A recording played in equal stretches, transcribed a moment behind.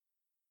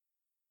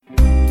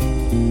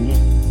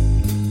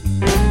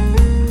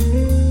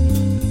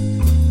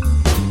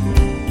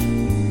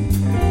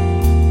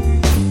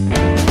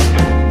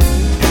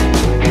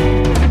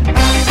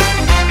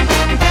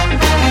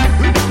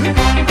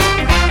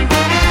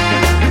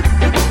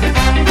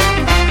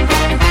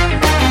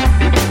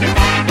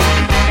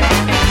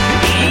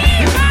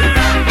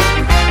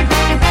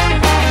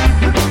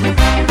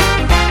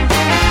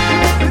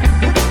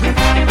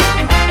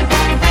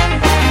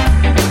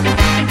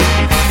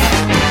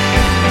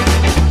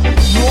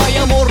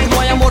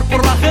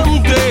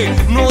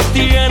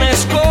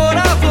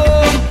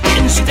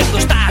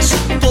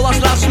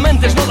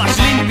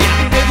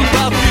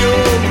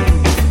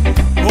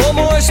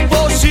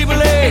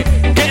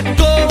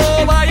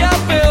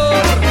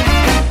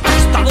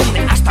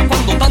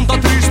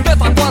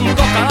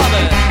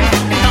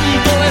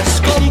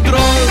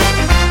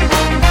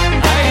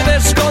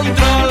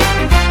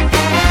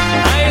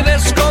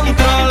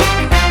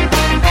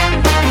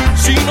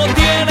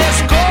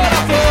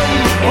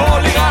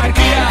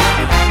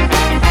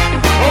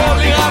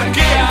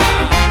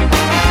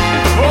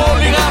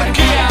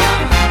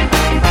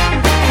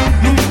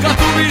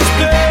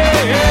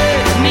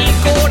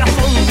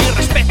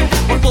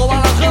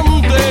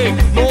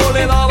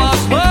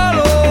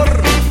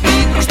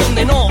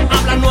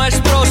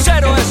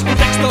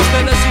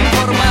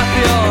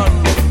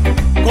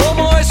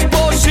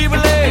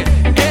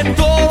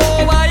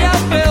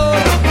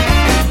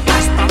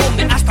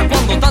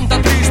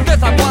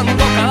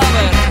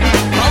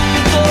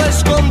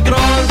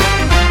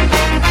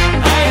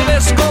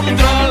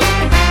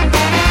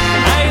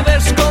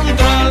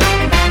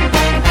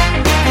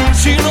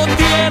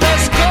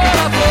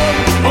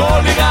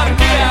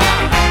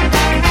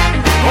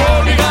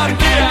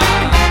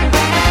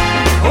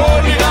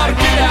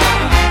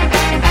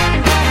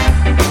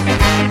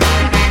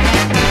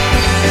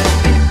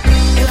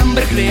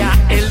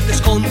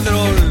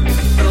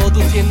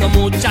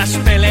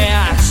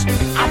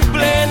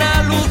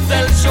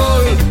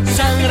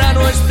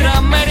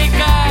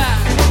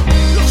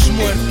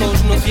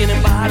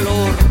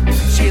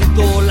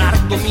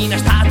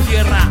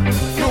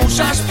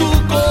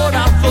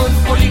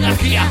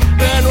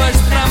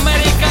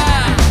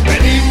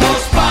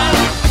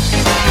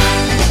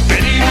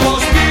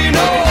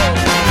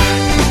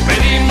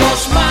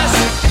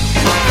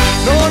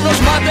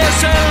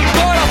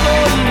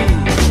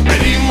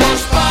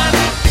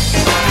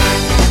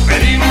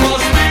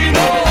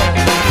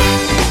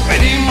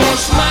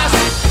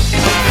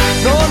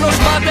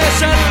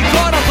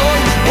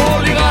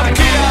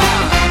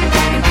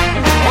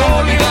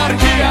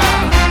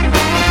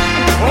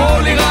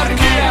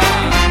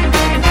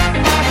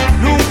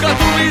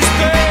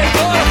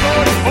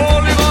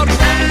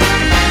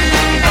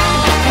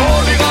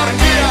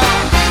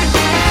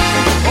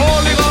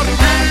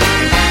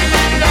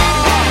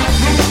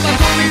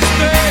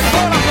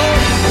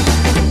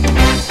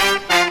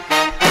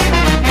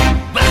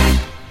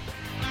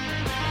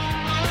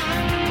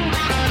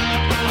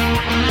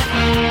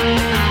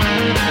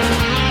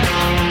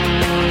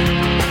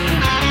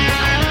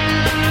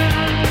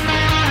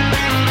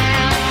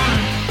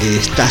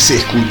Estás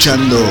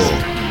escuchando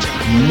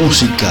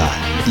música,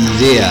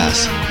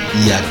 ideas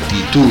y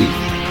actitud.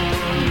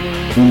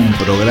 Un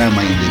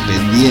programa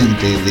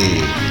independiente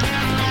de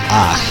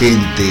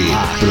Agente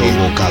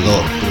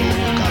Provocador.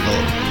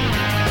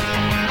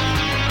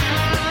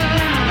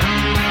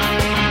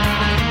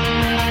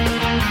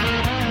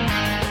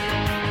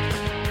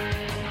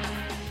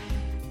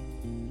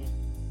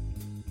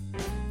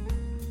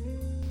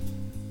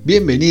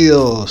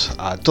 Bienvenidos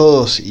a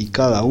todos y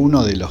cada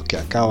uno de los que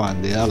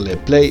acaban de darle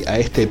play a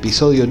este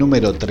episodio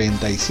número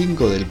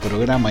 35 del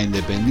programa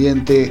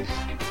independiente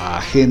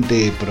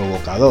Agente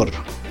Provocador.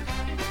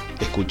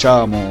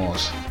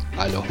 Escuchábamos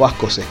a los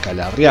vascos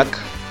Escalarriak,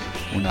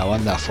 una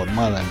banda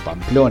formada en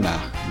Pamplona,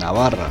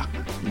 Navarra.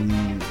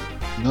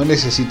 No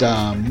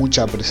necesita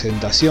mucha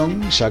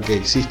presentación, ya que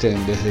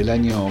existen desde el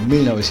año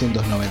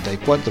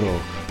 1994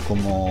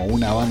 como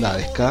una banda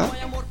de ska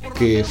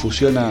que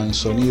fusionan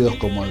sonidos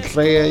como el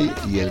reggae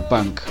y el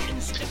punk.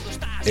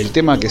 El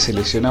tema que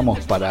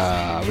seleccionamos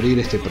para abrir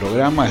este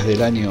programa es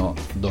del año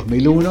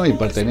 2001 y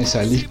pertenece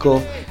al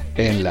disco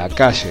En la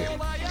Calle.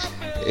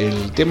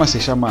 El tema se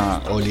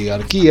llama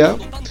Oligarquía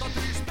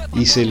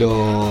y se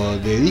lo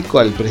dedico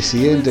al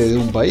presidente de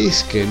un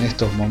país que en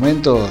estos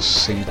momentos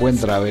se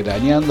encuentra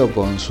veraneando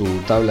con su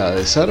tabla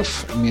de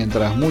surf,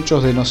 mientras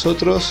muchos de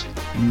nosotros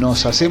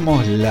nos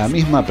hacemos la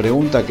misma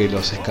pregunta que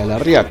los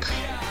Escalarriak.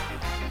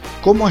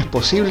 ¿Cómo es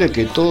posible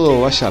que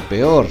todo vaya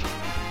peor?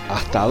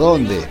 ¿Hasta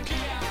dónde?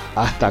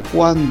 ¿Hasta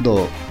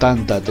cuándo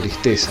tanta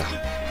tristeza?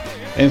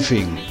 En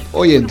fin,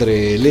 hoy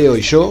entre Leo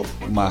y yo,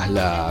 más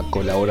la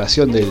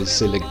colaboración del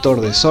Selector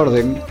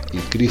Desorden y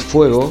Chris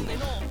Fuego,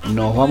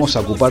 nos vamos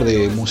a ocupar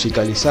de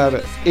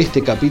musicalizar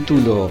este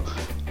capítulo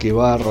que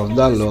va a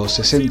rondar los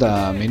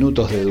 60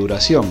 minutos de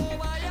duración.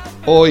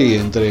 Hoy,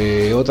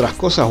 entre otras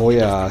cosas, voy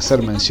a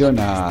hacer mención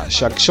a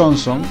Jack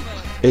Johnson,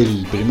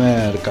 el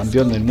primer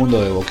campeón del mundo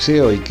de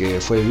boxeo y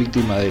que fue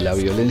víctima de la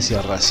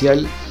violencia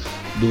racial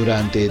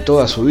durante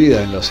toda su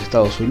vida en los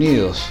Estados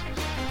Unidos.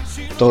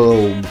 Todo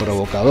un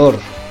provocador,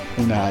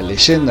 una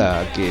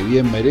leyenda que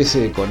bien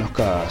merece que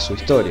conozca su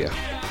historia,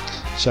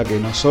 ya que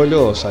no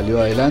solo salió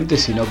adelante,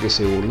 sino que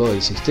se burló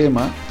del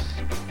sistema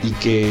y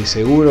que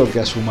seguro que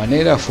a su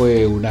manera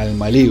fue un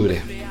alma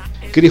libre.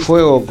 Cris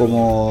Fuego,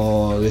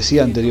 como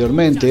decía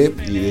anteriormente,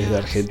 y desde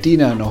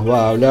Argentina nos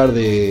va a hablar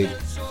de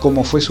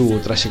cómo fue su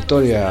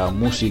trayectoria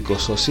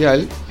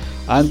músico-social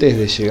antes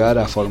de llegar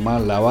a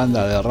formar la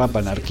banda de rap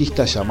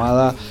anarquista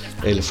llamada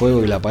El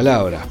Fuego y la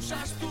Palabra.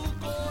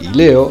 Y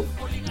Leo,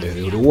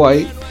 desde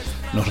Uruguay,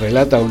 nos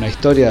relata una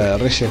historia de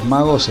Reyes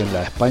Magos en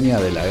la España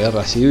de la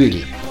Guerra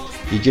Civil.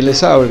 Y quien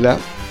les habla,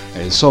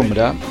 el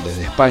Sombra,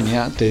 desde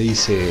España, te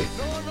dice: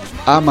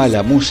 ama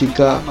la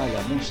música,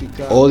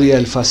 odia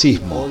el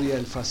fascismo.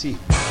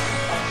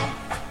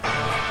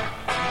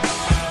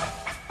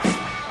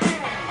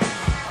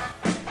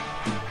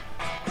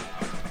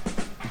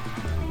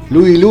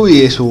 Louie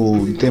Louie es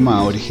un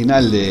tema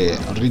original de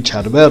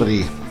Richard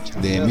Berry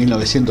de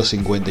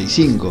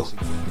 1955.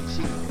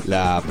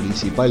 La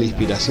principal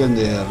inspiración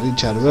de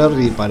Richard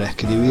Berry para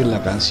escribir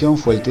la canción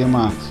fue el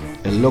tema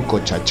El Loco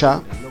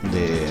Cha-Cha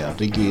de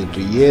Ricky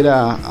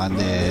Riviera and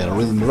the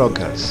Rhythm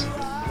Rockers.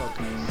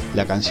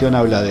 La canción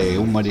habla de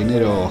un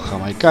marinero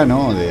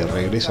jamaicano de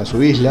regreso a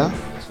su isla,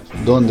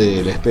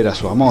 donde le espera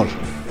su amor.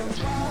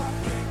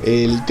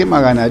 El tema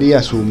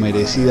ganaría su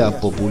merecida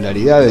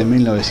popularidad en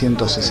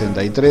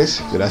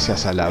 1963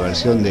 gracias a la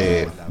versión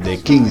de The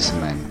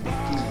Kingsmen.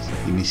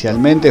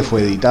 Inicialmente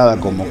fue editada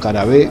como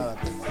cara B,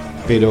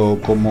 pero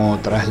como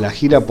tras la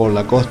gira por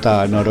la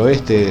costa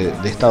noroeste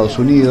de Estados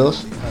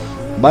Unidos,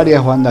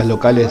 varias bandas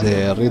locales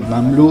de rhythm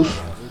and blues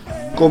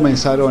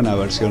comenzaron a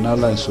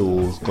versionarla en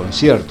sus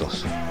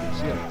conciertos.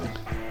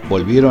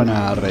 Volvieron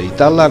a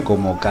reeditarla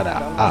como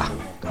cara A.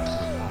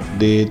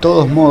 De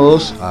todos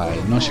modos, al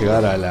no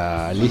llegar a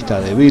la lista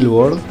de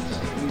Billboard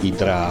y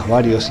tras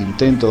varios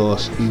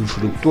intentos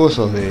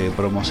infructuosos de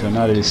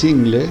promocionar el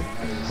single,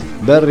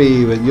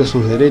 Berry vendió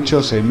sus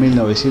derechos en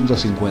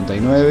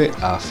 1959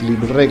 a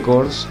Flip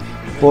Records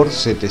por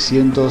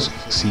 $750.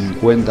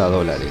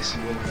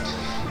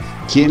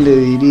 ¿Quién le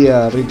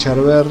diría a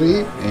Richard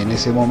Berry en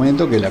ese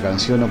momento que la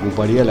canción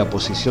ocuparía la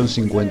posición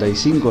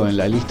 55 en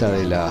la lista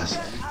de las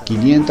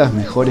 500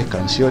 mejores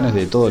canciones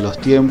de todos los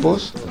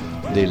tiempos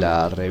de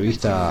la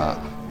revista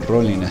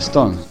Rolling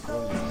Stone?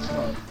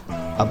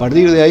 A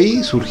partir de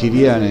ahí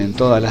surgirían en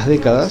todas las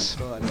décadas,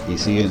 y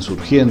siguen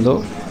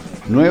surgiendo,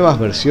 nuevas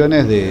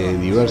versiones de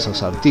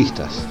diversos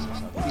artistas.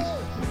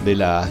 De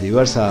las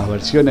diversas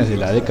versiones de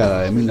la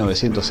década de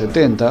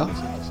 1970,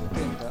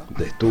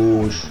 The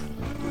Stooges,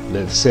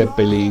 Led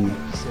Zeppelin,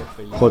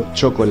 Hot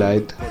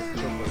Chocolate,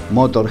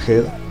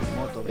 Motorhead,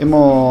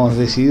 hemos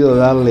decidido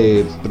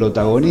darle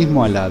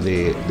protagonismo a la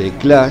de The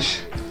Clash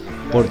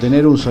por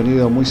tener un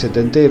sonido muy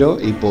setentero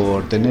y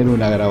por tener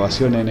una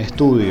grabación en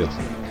estudio.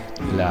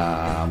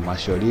 La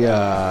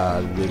mayoría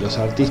de los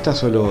artistas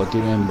solo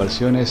tienen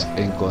versiones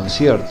en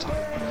concierto.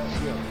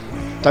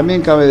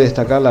 También cabe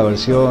destacar la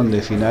versión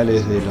de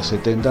finales de los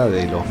 70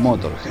 de los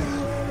Motorhead.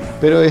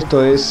 Pero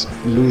esto es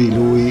Louie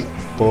Louie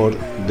por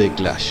The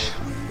Clash.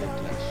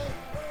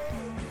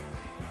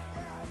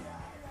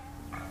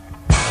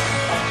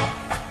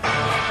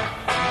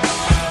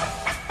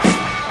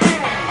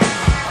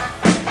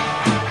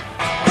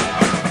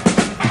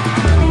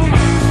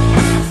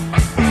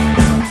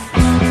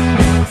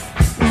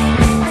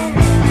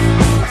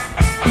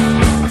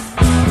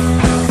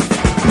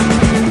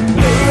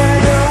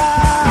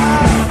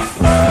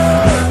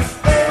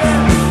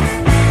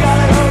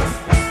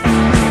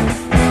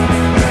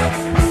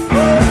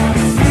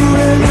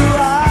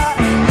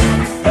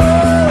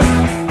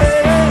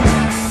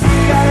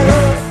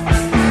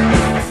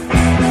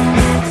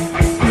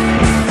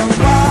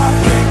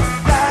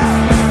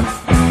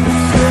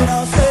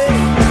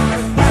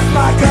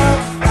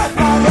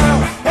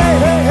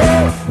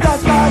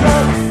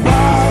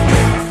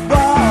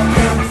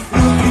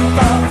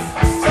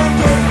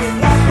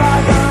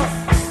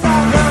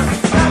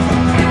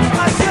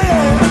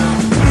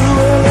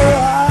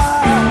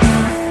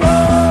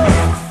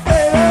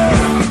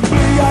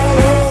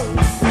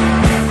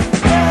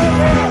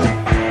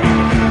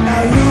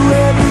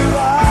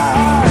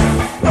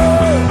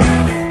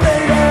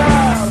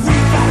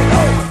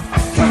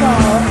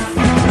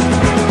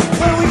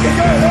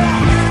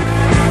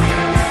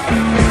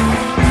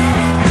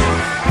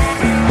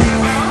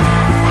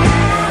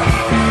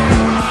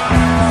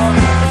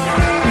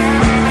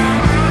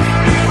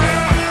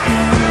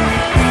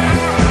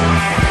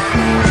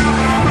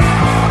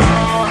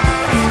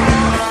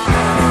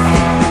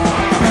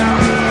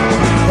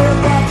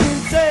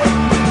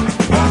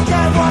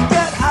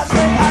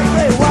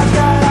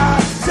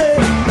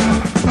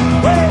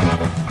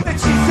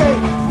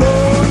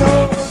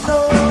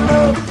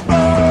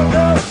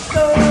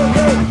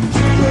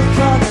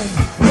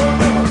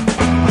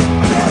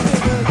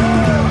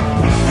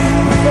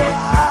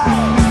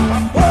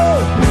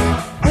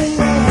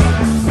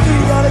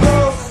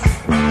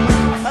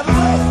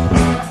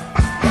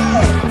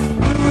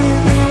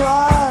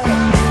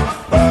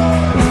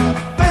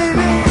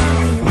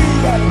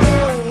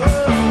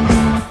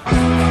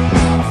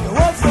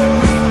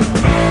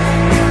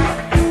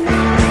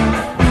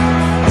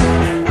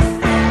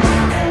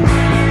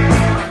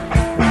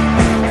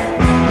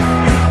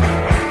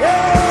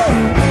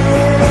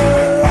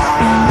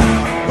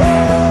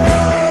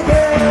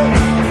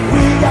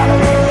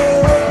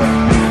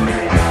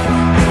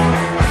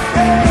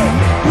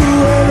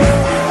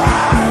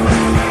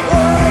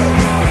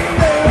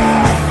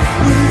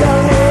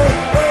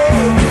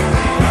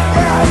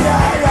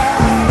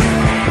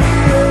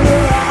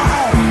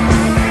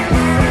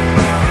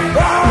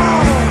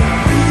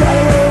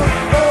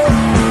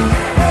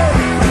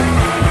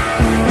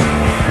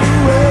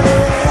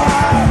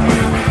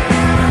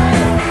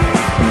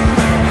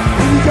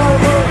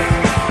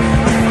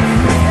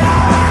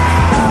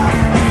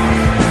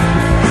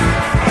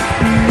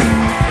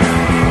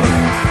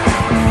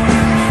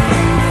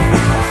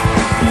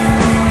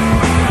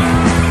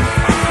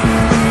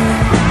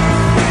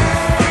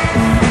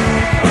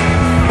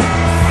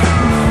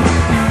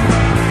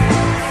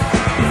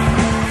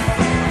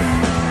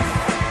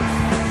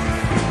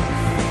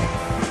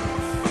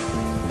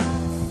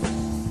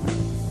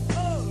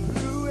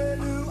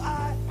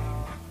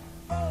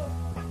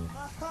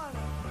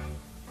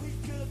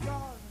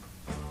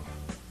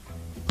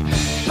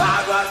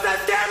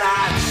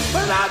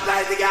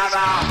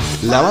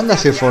 La banda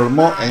se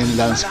formó en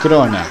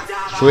Landskrona,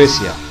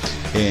 Suecia,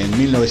 en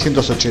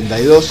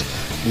 1982,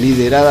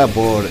 liderada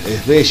por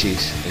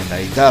Svegis en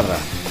la guitarra.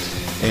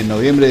 En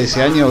noviembre de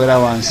ese año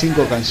graban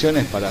 5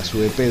 canciones para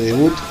su EP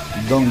debut,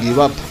 Don't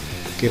Give Up,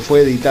 que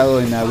fue editado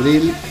en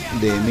abril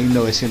de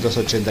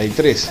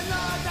 1983.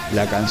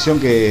 La canción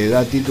que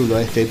da título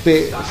a este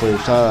EP fue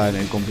usada en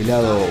el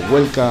compilado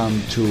Welcome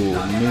to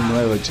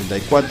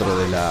 1984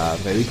 de la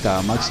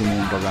revista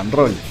Maximum Rock and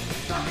Roll.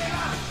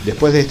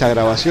 Después de esta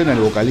grabación, el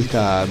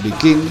vocalista B.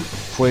 King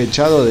fue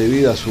echado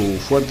debido a su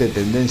fuerte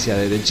tendencia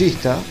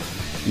derechista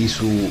y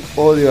su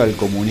odio al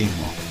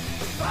comunismo.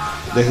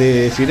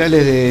 Desde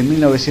finales de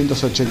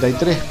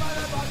 1983,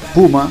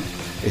 Puma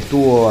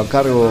estuvo a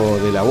cargo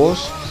de la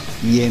voz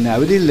y en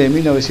abril de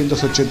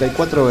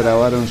 1984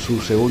 grabaron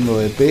su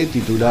segundo EP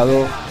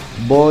titulado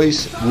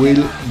Boys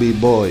Will Be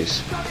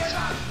Boys.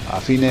 A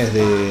fines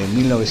de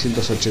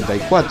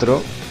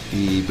 1984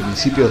 y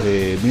principios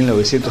de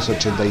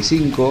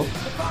 1985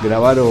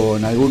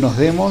 grabaron algunos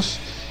demos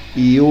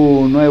y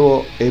un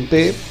nuevo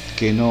EP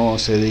que no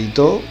se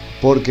editó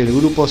porque el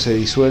grupo se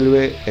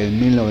disuelve en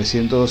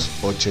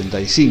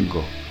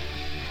 1985.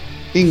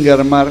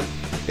 Ingermar,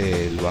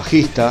 el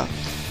bajista,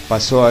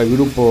 pasó al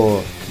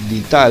grupo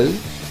Dital.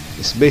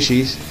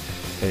 Svegis,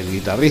 el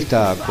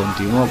guitarrista,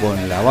 continuó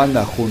con la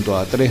banda junto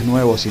a 3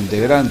 nuevos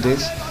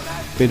integrantes,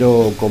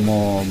 pero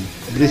como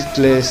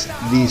Breathless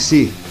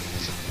DC.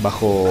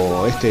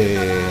 Bajo este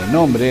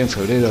nombre, en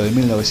febrero de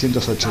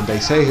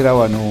 1986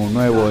 graban un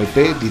nuevo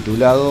EP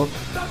titulado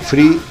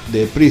Free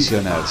the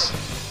Prisoners.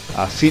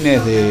 A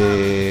fines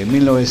de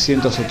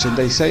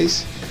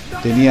 1986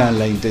 tenían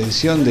la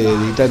intención de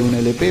editar un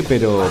LP,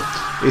 pero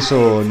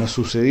eso no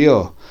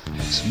sucedió.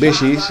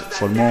 Svegis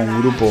formó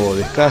un grupo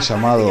de ska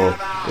llamado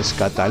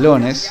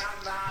Scatalones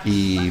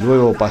y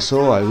luego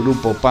pasó al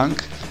grupo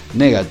punk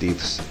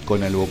Negatives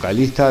con el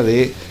vocalista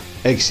de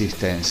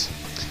Existence.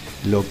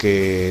 Lo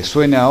que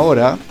suena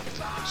ahora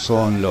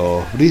son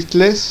los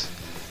Breathless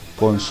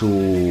con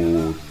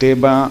su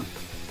tema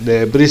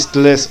The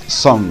Breathless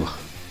Song.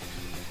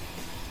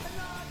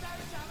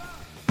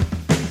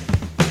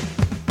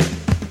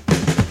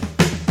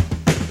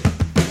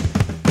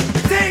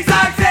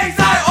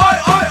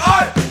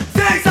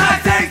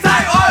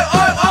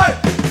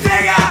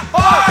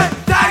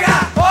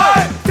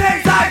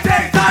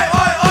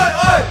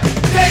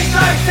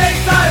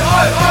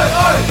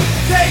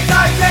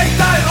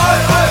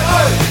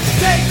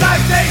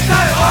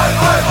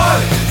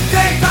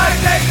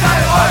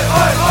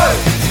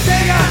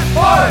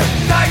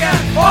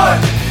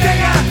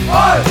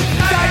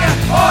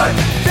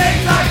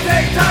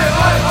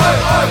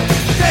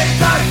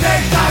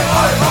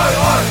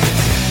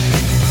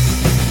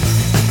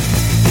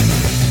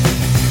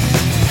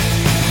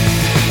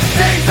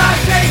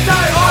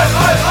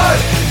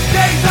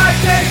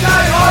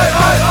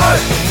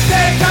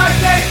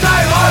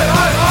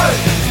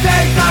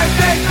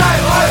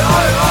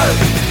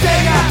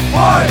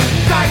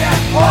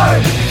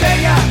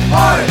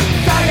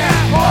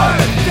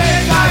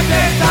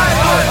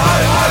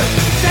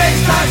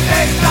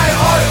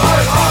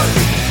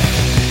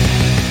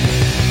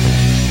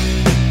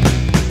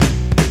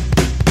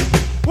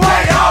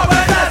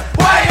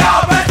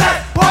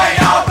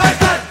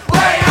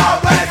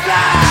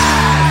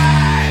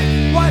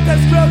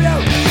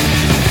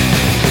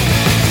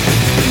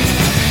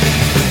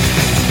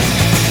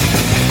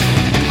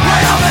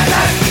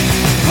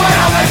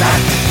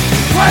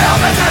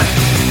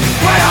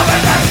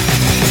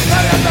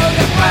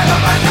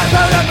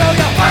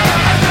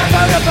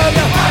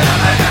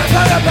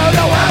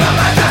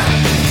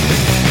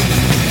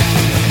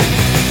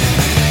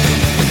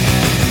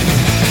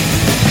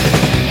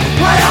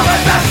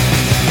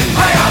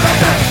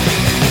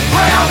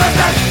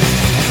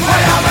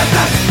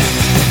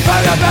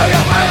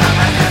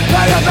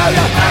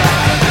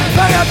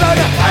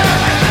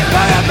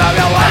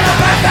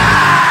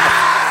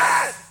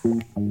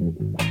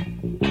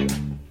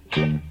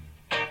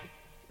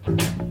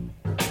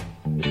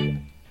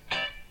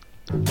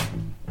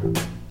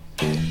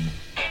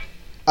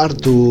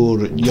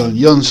 Arthur John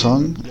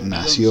Johnson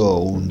nació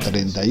un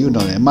 31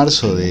 de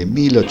marzo de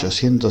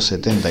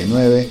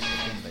 1879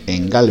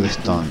 en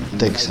Galveston,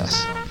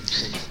 Texas,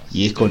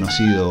 y es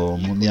conocido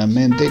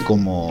mundialmente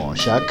como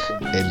Jack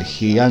el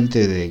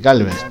Gigante de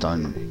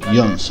Galveston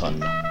Johnson,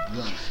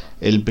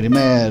 el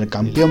primer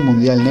campeón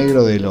mundial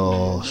negro de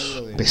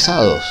los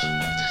pesados,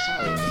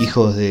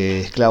 hijos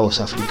de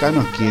esclavos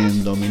africanos,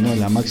 quien dominó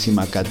la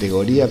máxima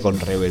categoría con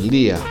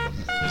rebeldía,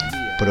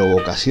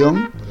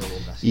 provocación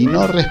y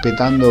no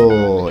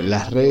respetando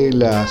las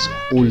reglas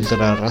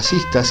ultra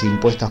racistas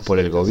impuestas por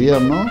el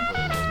gobierno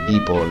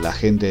y por la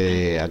gente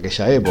de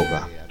aquella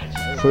época.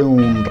 Fue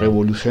un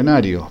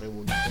revolucionario,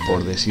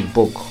 por decir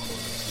poco.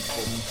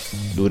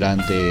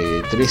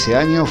 Durante 13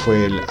 años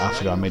fue el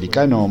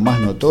afroamericano más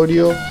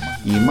notorio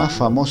y más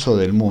famoso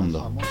del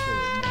mundo,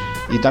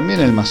 y también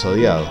el más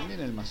odiado.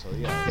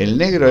 El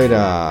negro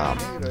era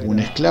un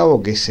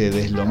esclavo que se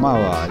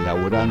deslomaba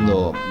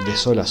laburando de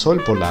sol a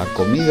sol por la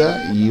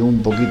comida y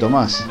un poquito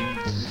más.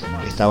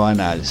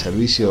 Estaban al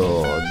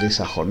servicio de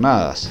esas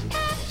jornadas.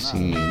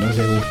 Si no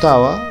les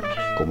gustaba,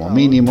 como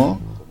mínimo,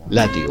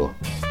 látigo.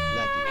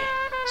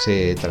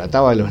 Se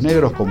trataba a los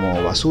negros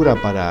como basura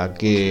para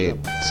que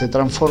se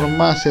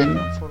transformasen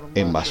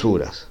en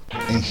basuras,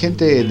 en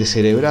gente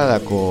descerebrada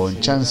con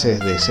chances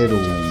de ser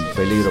un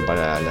peligro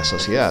para la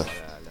sociedad.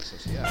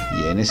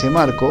 Y en ese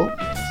marco,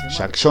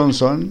 Jack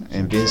Johnson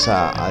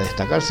empieza a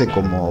destacarse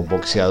como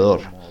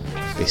boxeador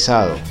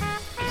pesado,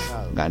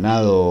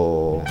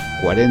 ganado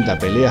 40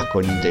 peleas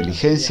con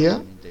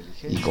inteligencia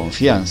y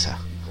confianza,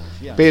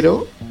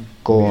 pero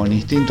con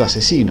instinto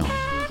asesino,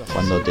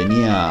 cuando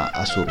tenía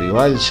a su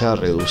rival ya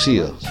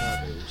reducido.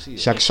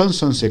 Jack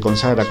Johnson se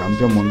consagra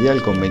campeón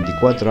mundial con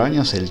 24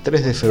 años el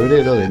 3 de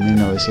febrero de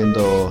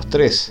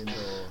 1903,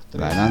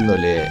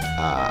 ganándole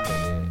a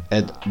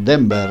Ed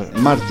Denver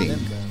Martin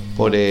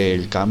por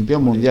el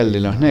campeón mundial de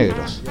los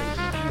negros,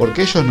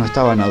 porque ellos no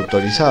estaban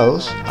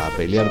autorizados a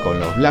pelear con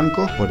los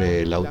blancos por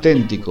el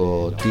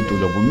auténtico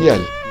título mundial.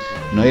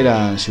 No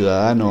eran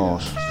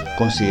ciudadanos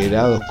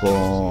considerados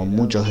con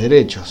muchos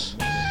derechos.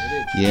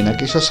 Y en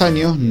aquellos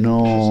años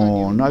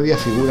no había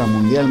figura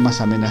mundial más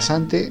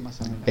amenazante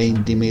e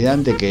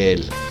intimidante que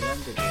él.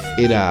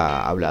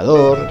 Era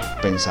hablador,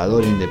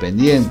 pensador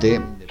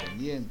independiente,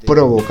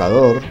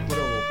 provocador,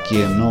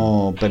 quien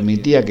no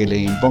permitía que le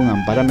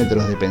impongan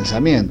parámetros de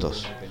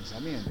pensamientos.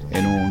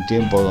 En un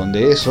tiempo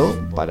donde eso,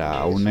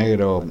 para un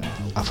negro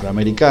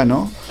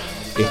afroamericano,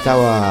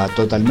 estaba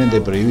totalmente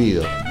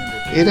prohibido.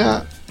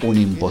 Era un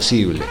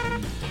imposible.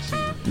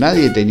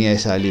 Nadie tenía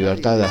esa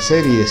libertad de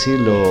hacer y decir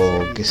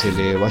lo que se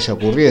le vaya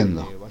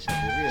ocurriendo.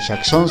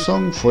 Jack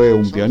Johnson fue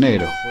un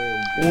pionero,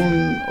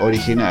 un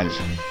original,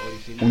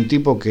 un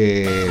tipo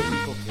que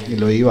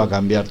lo iba a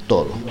cambiar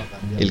todo.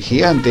 El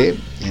gigante,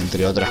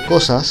 entre otras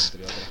cosas,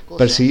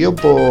 persiguió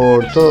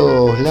por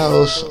todos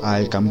lados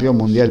al campeón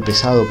mundial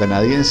pesado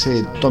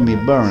canadiense Tommy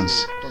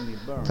Burns,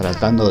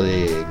 tratando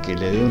de que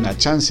le dé una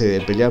chance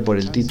de pelear por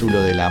el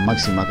título de la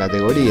máxima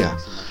categoría.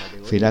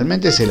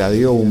 Finalmente se la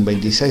dio un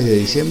 26 de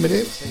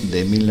diciembre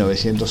de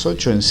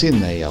 1908 en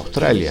Sydney,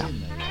 Australia.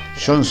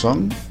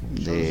 Johnson,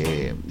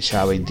 de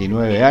ya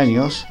 29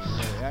 años,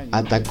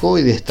 atacó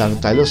y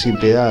destartaló sin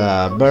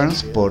piedad a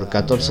Burns por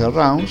 14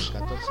 rounds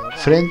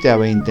frente a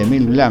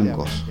 20.000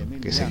 blancos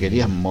que se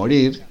querían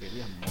morir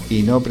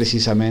y no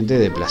precisamente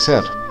de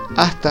placer,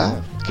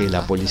 hasta que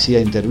la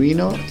policía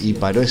intervino y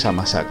paró esa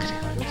masacre.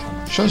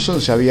 Johnson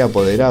se había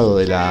apoderado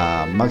de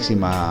la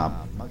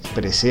máxima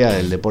presea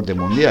del deporte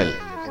mundial,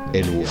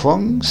 el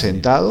bufón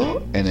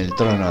sentado en el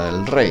trono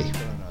del rey.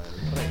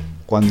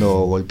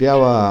 Cuando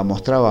golpeaba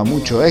mostraba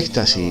mucho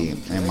éxtasis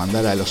en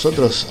mandar a los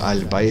otros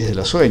al país de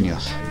los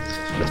sueños.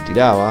 Los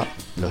tiraba,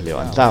 los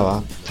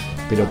levantaba,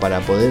 pero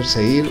para poder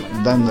seguir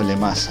dándole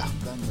masa.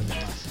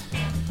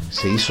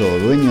 Se hizo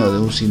dueño de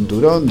un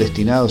cinturón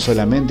destinado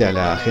solamente a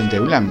la gente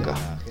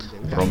blanca.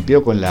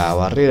 Rompió con la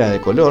barrera de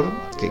color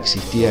que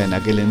existía en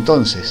aquel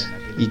entonces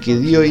y que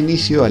dio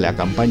inicio a la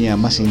campaña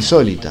más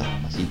insólita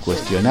y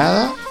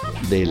cuestionada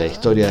de la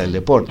historia del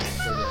deporte,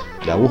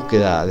 la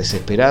búsqueda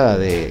desesperada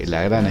de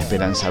la gran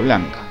esperanza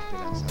blanca.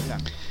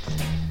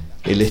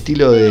 El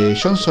estilo de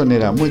Johnson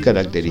era muy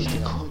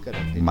característico.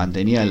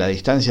 Mantenía la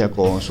distancia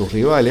con sus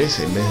rivales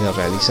en vez de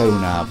realizar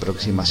una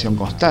aproximación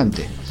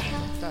constante.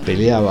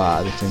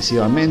 Peleaba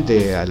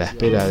defensivamente a la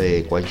espera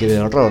de cualquier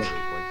error,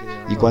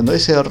 y cuando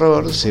ese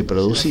error se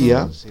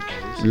producía,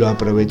 lo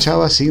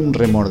aprovechaba sin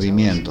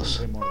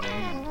remordimientos.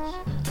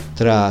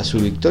 Tras su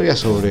victoria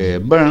sobre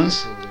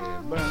Burns,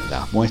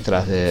 las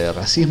muestras de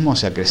racismo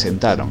se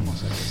acrecentaron,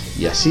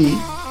 y así,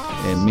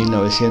 en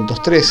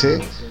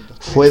 1913,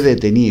 fue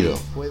detenido,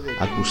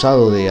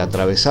 acusado de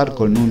atravesar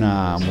con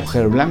una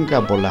mujer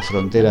blanca por la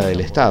frontera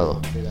del estado.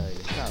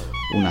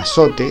 Un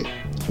azote,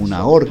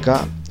 una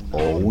horca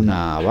o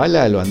una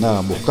bala lo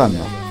andaban buscando.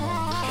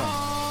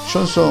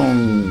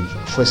 Johnson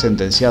fue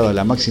sentenciado a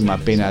la máxima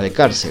pena de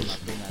cárcel.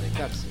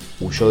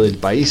 Huyó del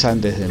país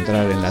antes de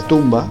entrar en la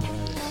tumba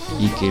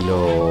y que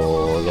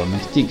lo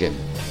domestiquen.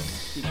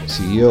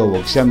 Siguió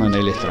boxeando en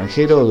el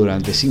extranjero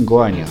durante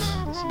 5 años.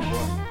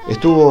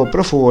 Estuvo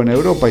prófugo en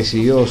Europa y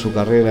siguió su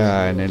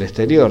carrera en el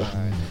exterior.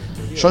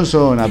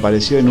 Johnson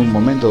apareció en un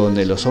momento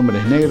donde los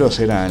hombres negros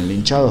eran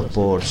linchados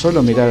por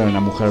solo mirar a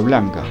una mujer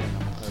blanca.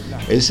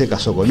 Él se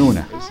casó con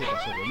una.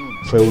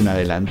 Fue un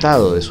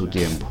adelantado de su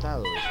tiempo.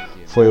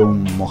 Fue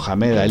un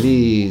Mohamed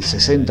Ali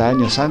 60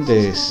 años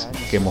antes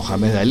que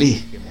Mohamed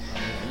Ali.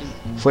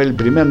 Fue el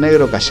primer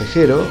negro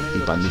callejero y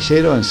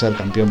pandillero en ser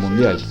campeón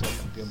mundial.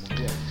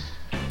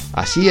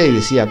 Hacía y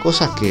decía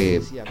cosas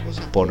que,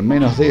 por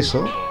menos de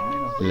eso,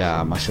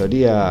 la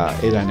mayoría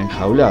eran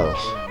enjaulados.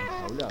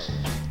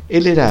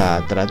 Él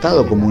era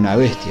tratado como una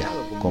bestia,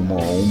 como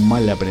un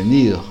mal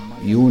aprendido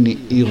y un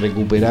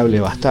irrecuperable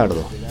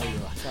bastardo.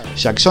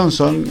 Jack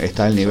Johnson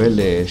está al nivel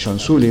de John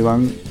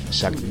Sullivan,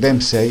 Jack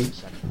Dempsey,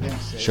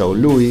 Joe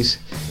Louis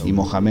y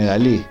Mohamed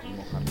Ali.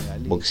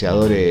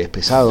 boxeadores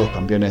pesados,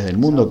 campeones del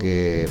mundo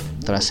que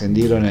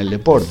trascendieron el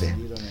deporte.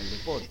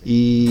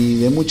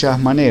 Y de muchas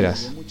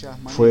maneras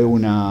fue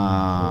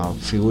una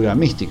figura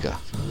mística.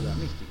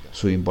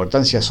 Su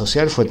importancia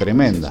social fue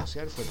tremenda.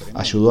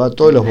 Ayudó a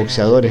todos los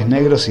boxeadores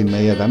negros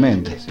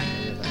inmediatamente.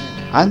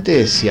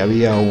 Antes, si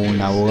había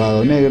un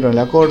abogado negro en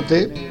la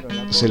corte,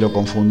 se lo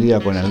confundía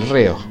con el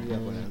reo.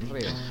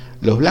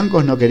 Los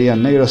blancos no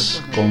querían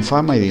negros con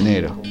fama y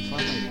dinero,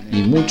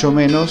 y mucho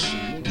menos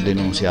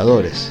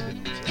denunciadores.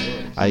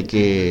 Hay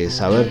que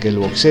saber que el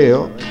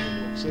boxeo,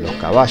 los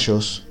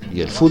caballos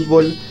y el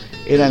fútbol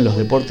eran los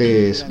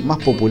deportes más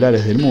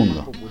populares del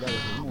mundo.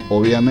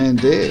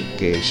 Obviamente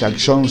que Jack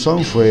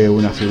Johnson fue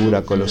una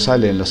figura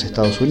colosal en los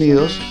Estados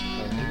Unidos,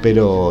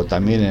 pero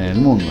también en el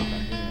mundo.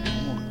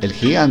 El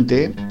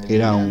gigante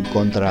era un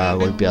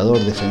contragolpeador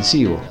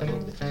defensivo,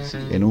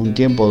 en un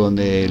tiempo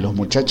donde los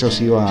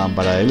muchachos iban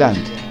para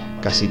adelante,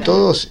 casi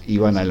todos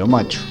iban a lo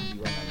macho.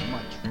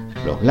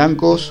 Los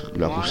blancos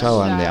lo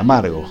acusaban de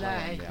amargo.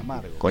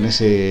 Con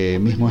ese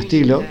mismo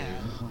estilo,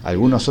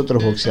 algunos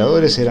otros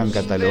boxeadores eran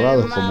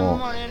catalogados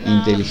como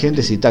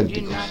inteligentes y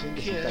tácticos.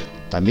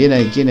 También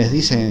hay quienes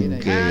dicen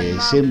que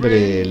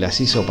siempre las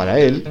hizo para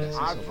él,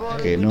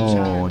 que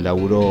no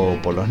laburó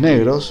por los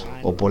negros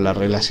o por la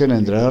relación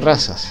entre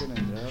razas,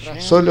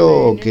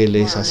 solo que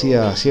les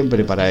hacía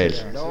siempre para él.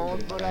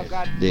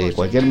 De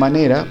cualquier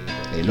manera,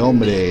 el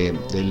hombre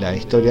de la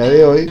historia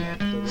de hoy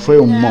fue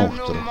un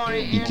monstruo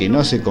y que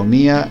no se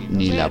comía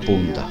ni la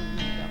punta.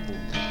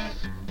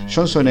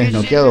 Johnson es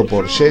noqueado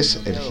por Jess,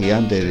 el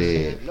gigante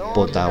de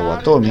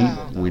Potawatomi,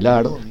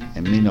 Willard,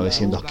 en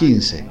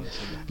 1915.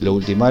 Lo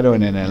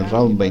ultimaron en el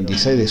round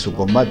 26 de su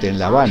combate en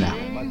La Habana.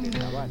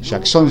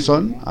 Jack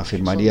Johnson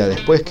afirmaría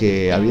después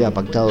que había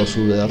pactado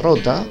su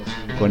derrota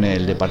con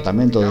el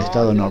Departamento de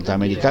Estado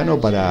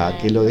norteamericano para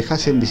que lo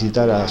dejasen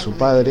visitar a su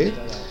padre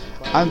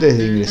antes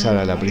de ingresar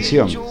a la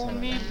prisión.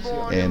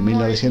 En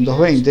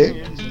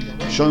 1920,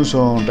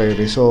 Johnson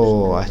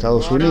regresó a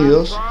Estados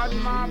Unidos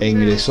e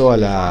ingresó a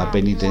la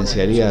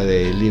penitenciaría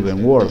de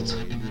Leavenworth,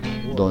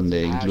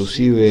 donde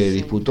inclusive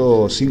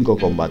disputó 5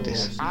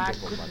 combates.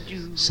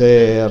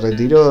 Se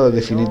retiró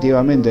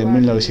definitivamente en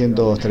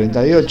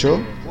 1938,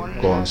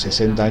 con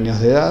 60 años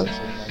de edad,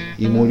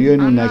 y murió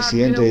en un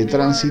accidente de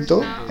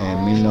tránsito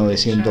en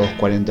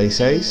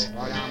 1946,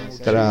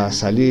 tras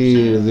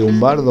salir de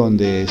un bar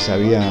donde se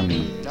habían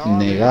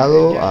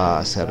negado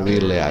a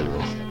servirle algo.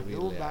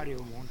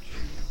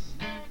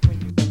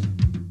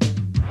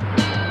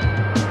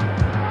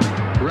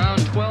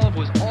 Round 12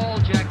 was all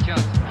Jack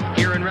Johnson.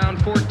 Here in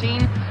round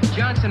 14,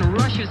 Johnson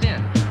rushes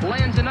in,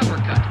 lands an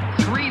uppercut,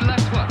 3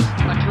 left hooks,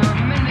 a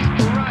tremendous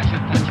barrage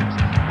of punches.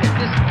 At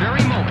this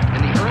very moment,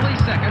 in the early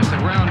seconds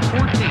of round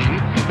 14,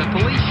 the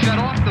police shut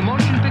off the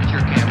motion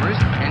picture cameras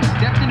and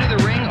stepped into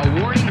the ring,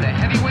 awarding the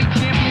heavyweight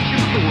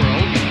championship of the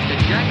world to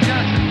Jack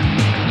Johnson.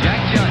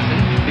 Jack Johnson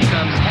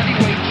becomes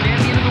heavyweight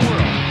champion of the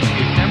world,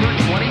 December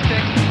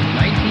 26,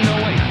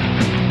 1908.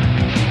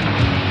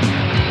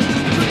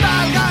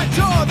 Al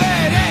gancho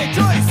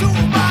derecho y su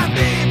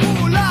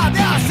mandíbula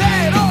de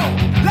acero,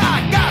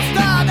 la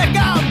casta de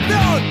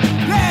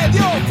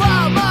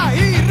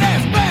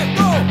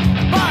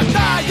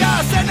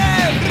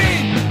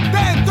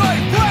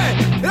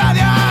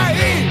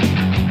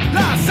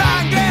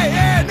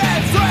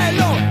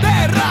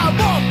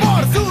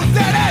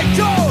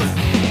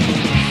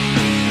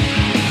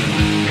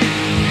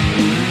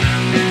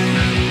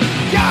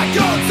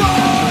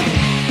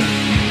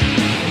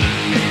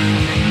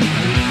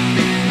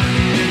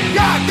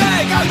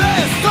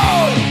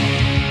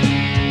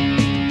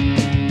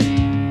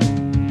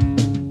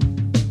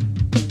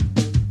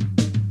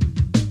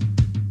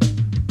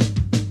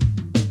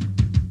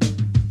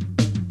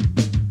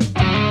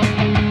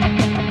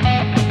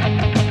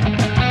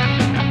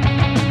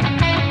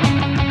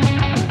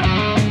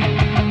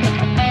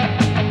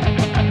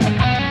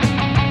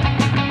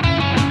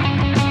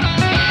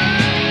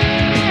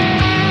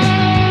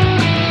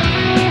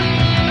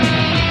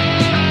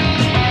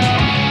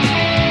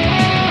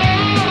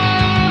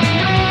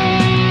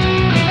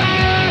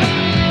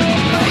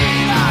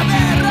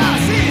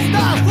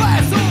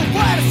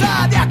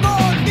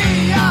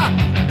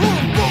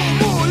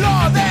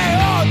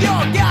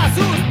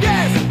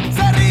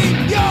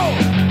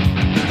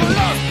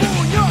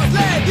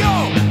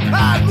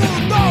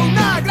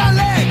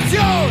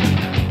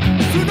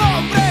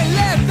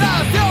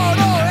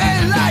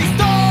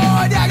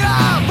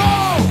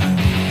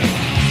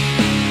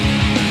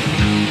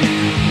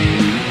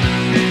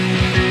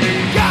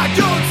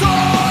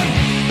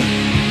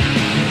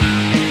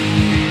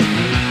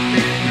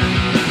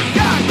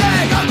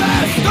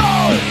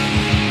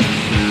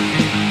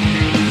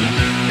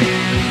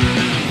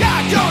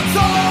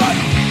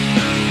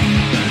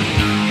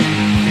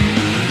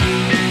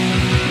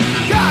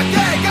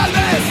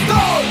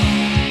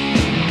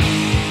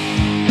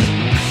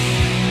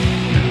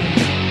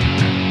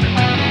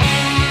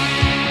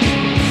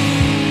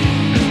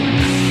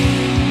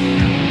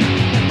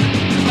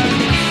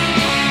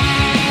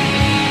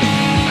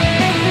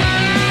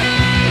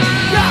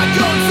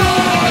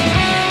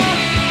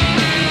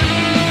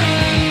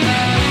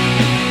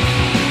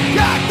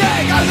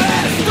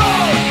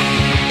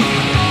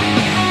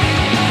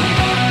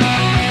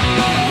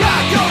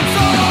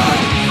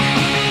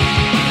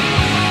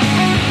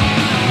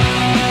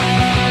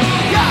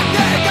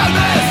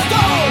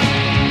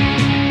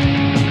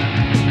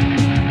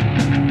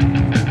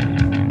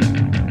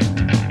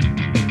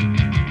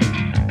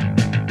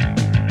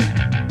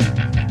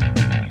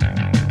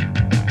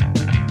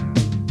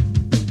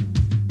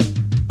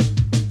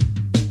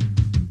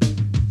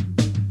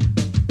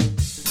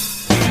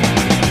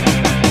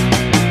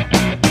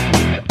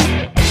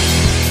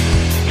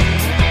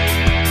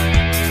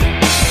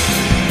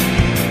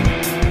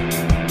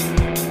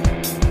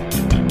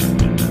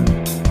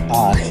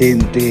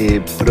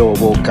agente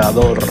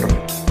provocador,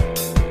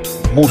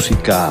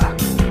 música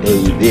e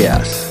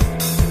ideas.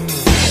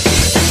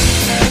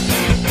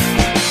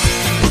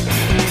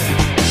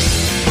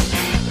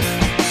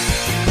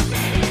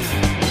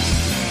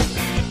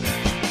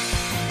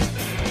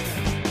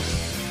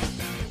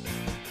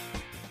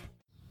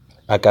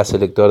 Acá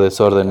Selector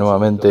Desorden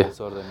nuevamente,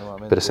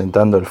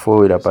 presentando el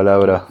fuego y la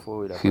palabra,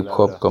 hip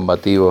hop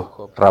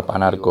combativo, rap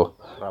anarco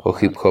o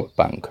hip hop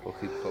punk.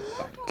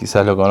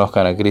 Quizás lo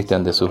conozcan a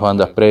Cristian de sus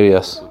bandas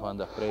previas,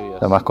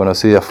 la más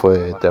conocida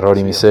fue Terror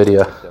y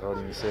Miseria,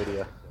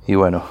 y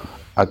bueno,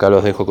 acá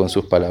los dejo con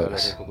sus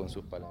palabras.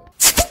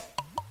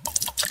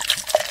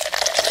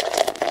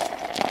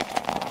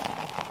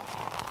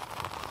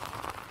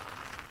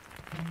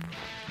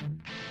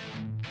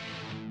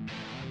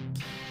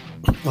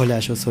 Hola,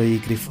 yo soy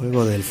Cris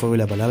Fuego del Fuego y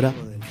la Palabra,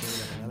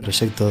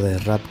 proyecto de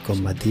rap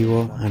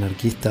combativo,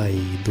 anarquista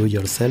y do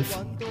yourself,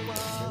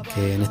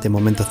 que en este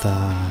momento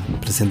está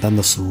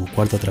presentando su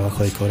cuarto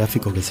trabajo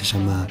discográfico que se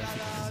llama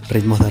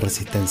Ritmos de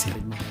Resistencia.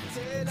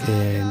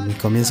 Mis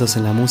comienzos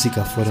en la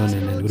música fueron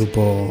en el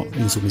grupo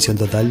Insumisión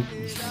Total,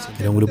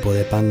 que era un grupo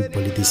de punk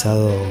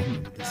politizado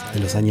de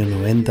los años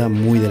 90,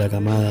 muy de la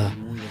camada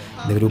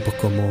de grupos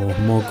como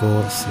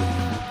Mocos,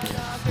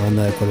 la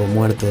banda de Cuervo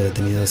Muerto,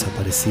 Detenido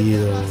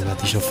Desaparecido,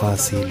 Gatillo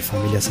Fácil,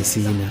 Familia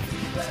Asesina,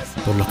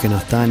 Por los que no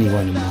están, y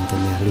bueno, un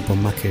montón de grupos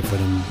más que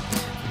fueron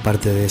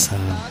parte de esa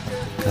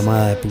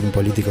camada de punk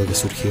político que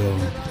surgió,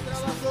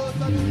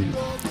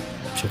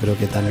 yo creo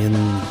que también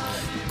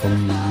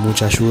con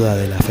mucha ayuda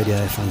de la feria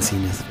de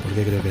fanzines,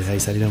 porque creo que de ahí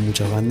salieron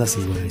muchas bandas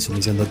y bueno,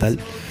 Insumisión Total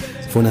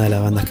fue una de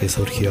las bandas que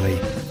surgió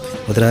ahí.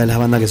 Otra de las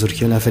bandas que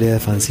surgió en la feria de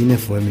fanzines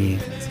fue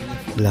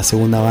la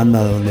segunda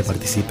banda donde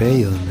participé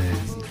y donde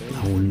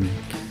aún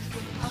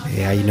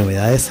hay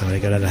novedades, ahora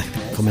que ahora las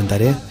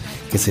comentaré,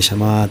 que se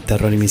llamaba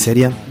Terror y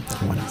Miseria.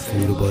 Bueno, fue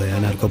un grupo de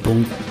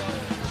anarcopunk.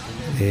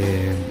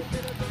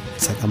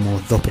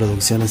 Sacamos 2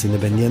 producciones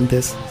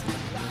independientes.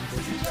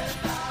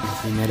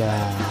 La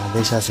primera de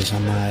ellas se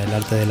llama El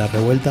Arte de la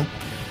Revuelta.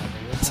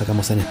 La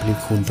sacamos en split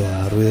junto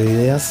a Ruido de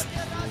Ideas.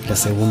 La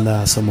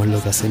segunda, Somos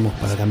lo que hacemos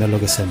para cambiar lo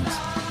que somos.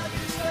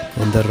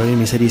 Con Terror y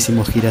Miseria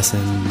hicimos giras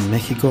en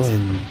México,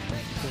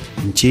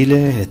 en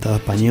Chile, Estado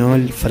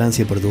Español,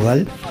 Francia y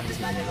Portugal.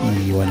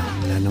 Y bueno,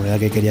 la novedad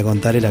que quería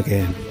contar era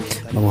que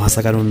vamos a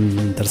sacar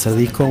un tercer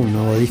disco, un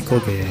nuevo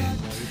disco, que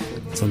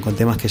son con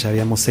temas que ya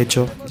habíamos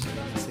hecho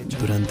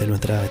durante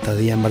nuestra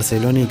estadía en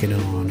Barcelona y que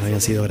no habían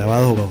sido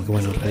grabados, porque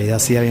bueno, en realidad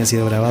sí habían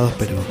sido grabados,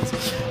 pero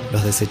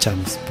los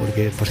desechamos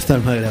por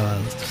estar mal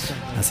grabados.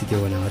 Así que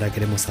bueno, ahora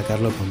queremos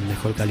sacarlo con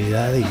mejor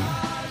calidad y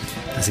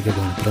así que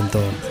bueno, pronto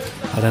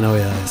habrá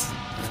novedades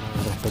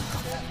al respecto.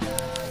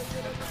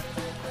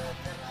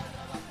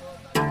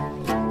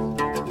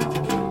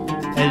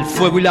 El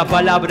fuego y la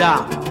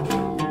palabra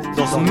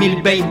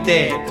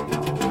 2020.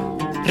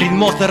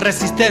 Ritmos de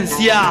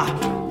resistencia.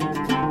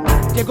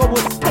 Llegó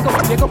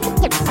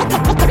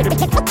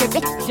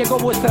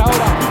vuestra hora.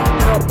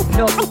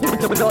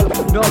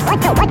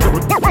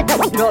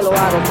 No lo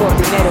hago por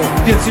dinero.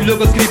 Pienso y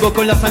luego escribo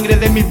con la sangre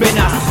de mis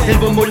venas. El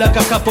bombo y la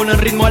caja ponen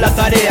ritmo a la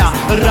tarea.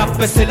 El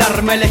rap es el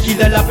arma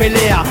elegida en la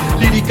pelea.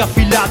 Lírica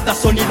afilada,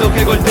 sonido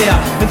que golpea.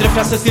 Entre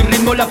frases y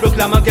ritmo la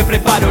proclama que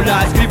preparo.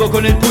 La escribo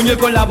con el puño y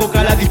con la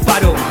boca la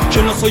disparo.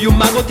 Yo no soy un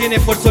mago, tiene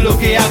esfuerzo lo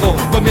que hago.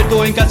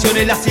 Convierto en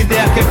canciones las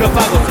ideas que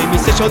propago. Soy mi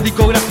sello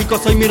discográfico,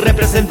 soy mi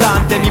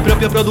representante, mi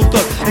propio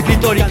productor,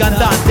 escritor y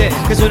cantante.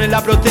 Que suene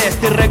la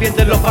protesta y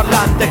revienten los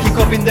parlantes. Hip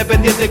hop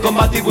independiente,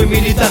 combativo y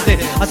militante,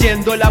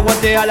 haciendo el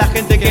aguante a la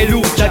gente que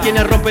lucha,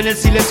 quienes rompen el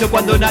silencio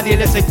cuando nadie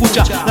les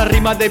escucha. La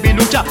rima de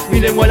bilucha, mi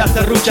lengua la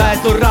serrucha.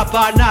 Esto es rap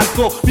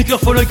anarco,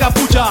 micrófono y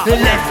capucha.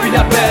 El F y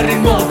la P,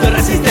 ritmos de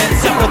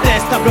resistencia.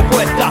 Protesta,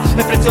 propuesta,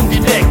 expresión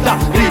directa.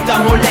 Grita,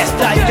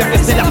 molesta y que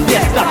empiece la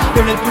fiesta.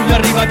 Con el puño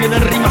arriba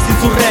vienen rimas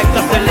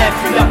insurrectas. El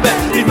F y la P,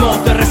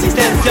 ritmos de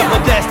resistencia.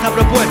 Protesta,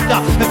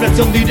 propuesta,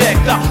 expresión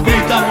directa.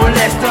 Grita,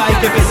 molesta y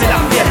que empiece la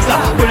fiesta.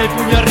 Con el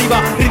puño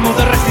arriba, ritmos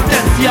de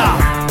resistencia.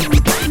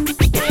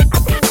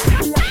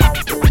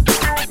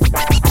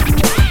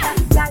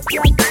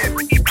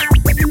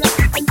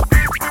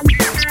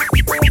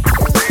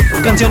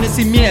 Canciones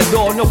sin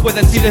miedo no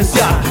pueden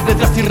silenciar,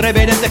 letras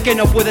irreverentes que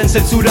no pueden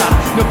censurar,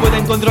 no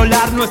pueden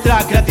controlar nuestra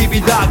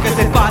creatividad, que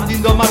se expande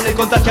indomable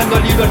contagiando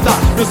libertad.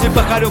 No soy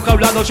pájaro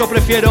jaulado, yo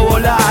prefiero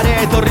volar.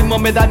 Estos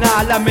ritmos me dan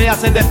alas, me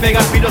hacen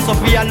despegar.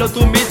 Filosofía, lo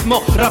tú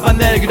mismo, rap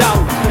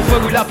underground. El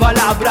fuego y la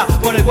palabra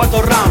por el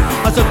cuarto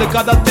round. Hacer de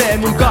cada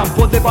tema un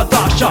campo de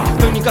batalla.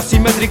 Técnica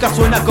simétrica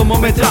suena como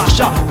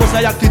metralla.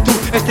 Cosa y actitud,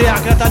 este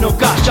ácrata no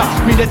calla.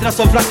 Mis letras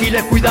son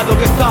frágiles, cuidado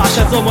que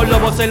estallan. Somos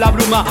lobos en la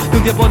bruma de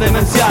un tiempo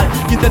demencial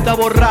que intenta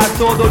borrar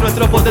todo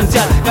nuestro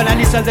potencial.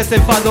 Canaliza el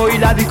desenfado y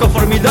la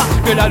disconformidad,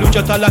 que la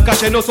lucha está en la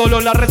calle, no solo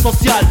en la red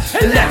social.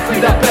 El F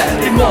y la P,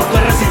 ritmos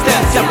de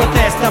resistencia.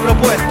 Protesta,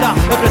 propuesta,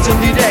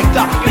 opresión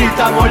directa.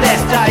 Grita,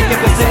 molesta y que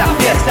empiece la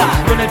fiesta.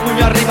 Con el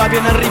puño arriba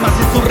vienen rimas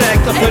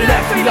insurrectas. El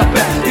F y la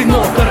P,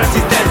 ritmos de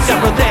resistencia.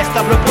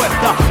 Protesta,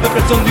 propuesta,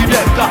 opresión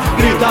directa.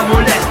 Grita,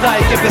 molesta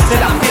y que empiece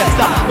la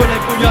fiesta. Con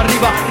el puño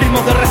arriba,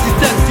 ritmos de resistencia.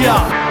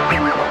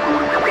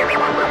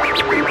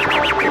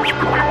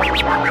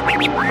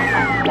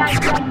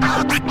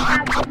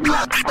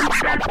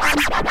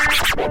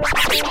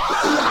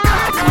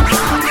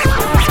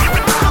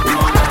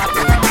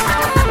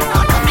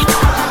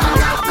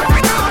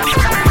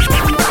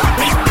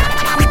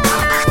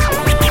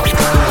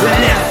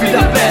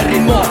 resistencia.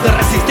 Ritmos de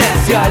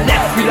resistencia, el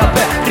F y la P,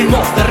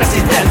 ritmos de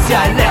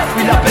resistencia, el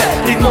F y la P,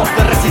 ritmos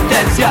de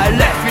resistencia,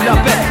 el F y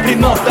la P,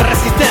 ritmos de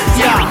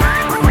resistencia,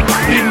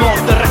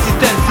 ritmos de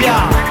resistencia,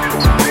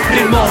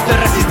 ritmos de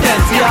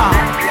resistencia,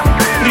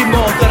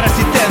 ritmos de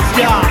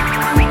resistencia,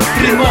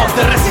 ritmos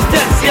de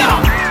resistencia.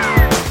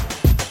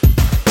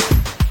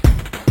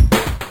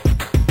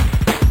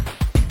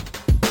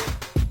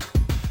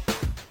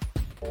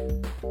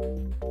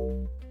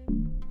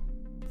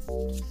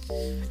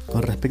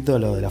 Con respecto a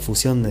lo de la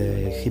fusión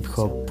de hip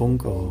hop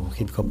punk o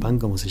hip hop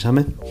punk, como se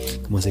llame,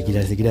 como se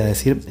quiera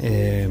decir,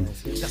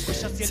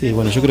 sí,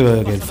 bueno, yo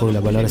creo que el Fuego de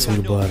la Palabra es un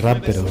grupo de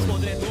rap, pero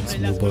es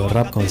un grupo de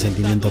rap con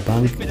sentimiento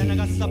punk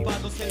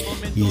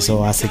y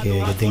eso hace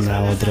que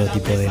tenga otro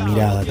tipo de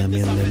mirada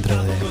también dentro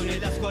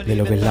de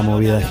lo que es la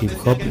movida de hip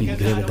hop y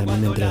creo que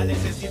también dentro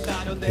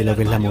de lo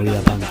que es la movida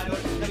punk.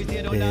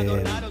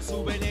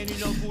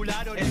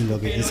 Lo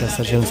que quise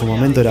hacer yo en su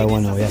momento era,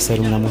 bueno, voy a hacer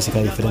una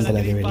música diferente a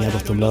la que venía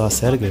acostumbrado a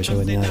hacer, que yo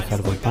venía del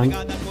hardcore punk,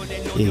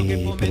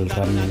 pero el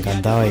rap me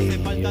encantaba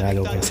y era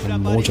algo que hacía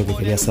mucho que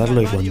quería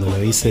hacerlo y cuando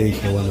lo hice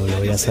dije, bueno, lo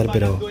voy a hacer,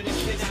 pero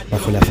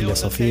bajo la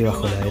filosofía y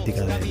bajo la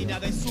ética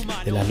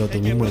del hazlo tú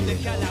mismo y de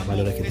los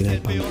valores que tiene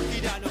el punk.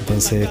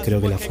 Entonces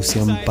creo que la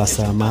fusión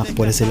pasa más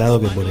por ese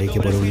lado que por ahí,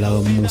 que por un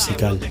lado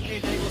musical.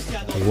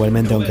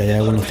 Igualmente, aunque hay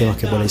algunos temas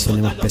que por ahí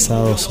son más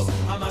pesados o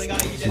más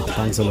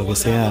punks o lo que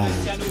sea,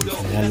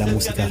 en general la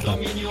música es rap.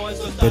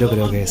 Pero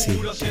creo que sí,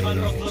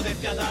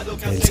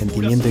 que el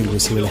sentimiento,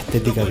 inclusive la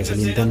estética que se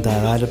le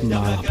intenta dar, va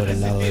más por el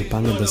lado del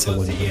punk. Entonces,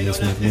 bueno,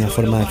 es una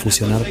forma de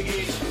fusionar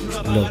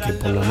lo que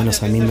por lo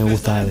menos a mí me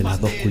gusta de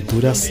las dos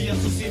culturas, y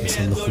que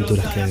son dos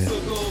culturas que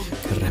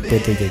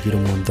respeto y que quiero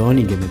un montón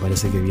y que me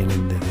parece que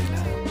vienen desde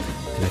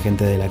de la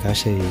gente de la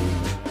calle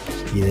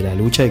y de la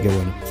lucha, y que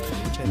bueno,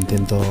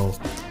 intento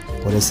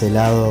por ese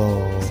lado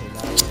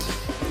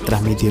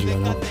transmitirlo,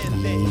 ¿no?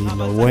 Y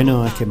lo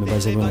bueno es que me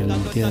parece que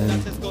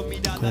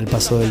con el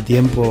paso del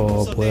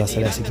tiempo puedo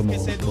hacer así, como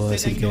puedo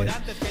decir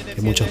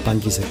que muchos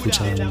punkis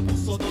escuchan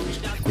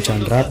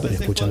rap,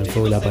 escuchan el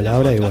Fuego de la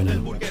Palabra, y bueno,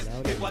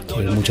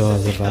 que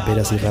muchos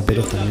raperas y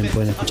raperos también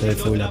pueden escuchar el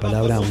Fuego de la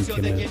Palabra,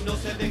 aunque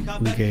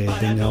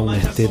tenga una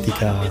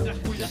estética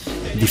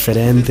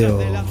diferente o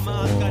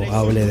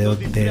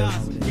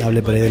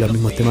hable por ahí de los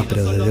mismos temas,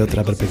 pero desde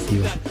otra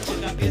perspectiva,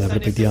 de una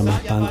perspectiva más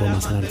punk o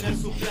más anarca.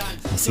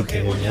 Así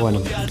que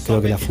bueno,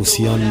 creo que la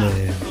fusión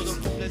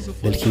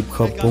del hip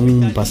hop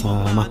punk pasa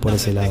más por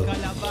ese lado,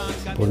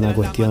 por una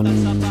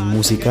cuestión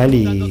musical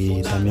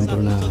y también por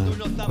una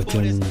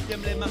cuestión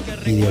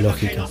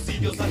ideológica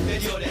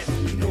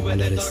y de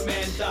valores.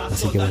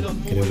 Así que bueno,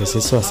 creo que es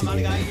eso, así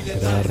que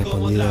espero haber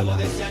respondido a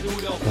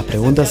las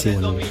preguntas y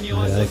bueno, me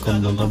agradezco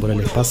un montón por el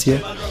espacio.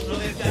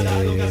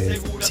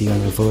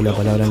 Sigan el Fuego de la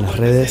Palabra en las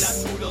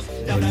redes,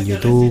 en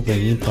YouTube,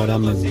 en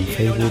Instagram, en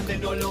Facebook,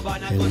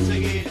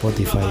 en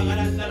Spotify,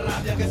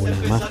 en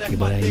algunas más, que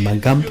por ahí en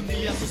Bandcamp,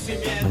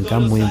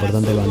 muy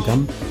importante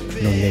Bandcamp,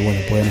 donde bueno,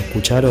 pueden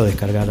escuchar o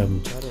descargar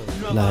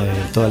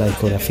toda la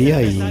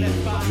discografía y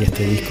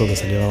este disco que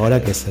salió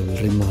ahora, que es el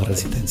Ritmos de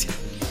Resistencia.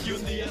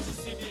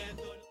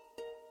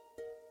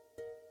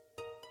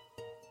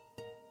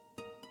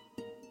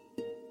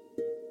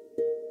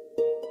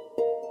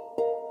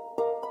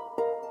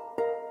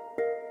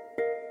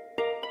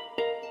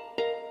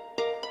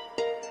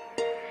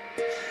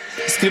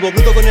 Escribo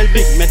bruto con el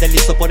beat, me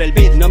deslizo por el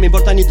beat. No me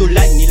importa ni tu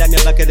like, ni la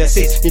mierda que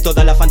decís, ni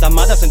todas las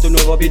fantasmadas en tu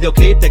nuevo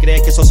videoclip. Te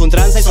crees que sos un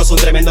tranza y sos un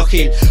tremendo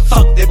gil.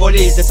 Fuck the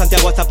police, de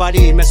Santiago hasta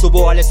París. Me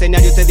subo al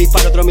escenario y te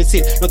disparo otro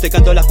misil. No te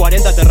canto las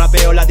 40, te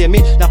rapeo las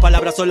 10.000. Las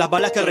palabras son las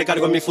balas que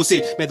recargo en mi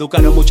fusil. Me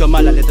educaron mucho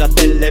más las letras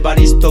del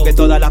Evaristo que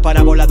todas las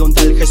parábolas de un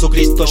tal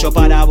Jesucristo. Yo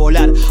para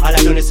volar,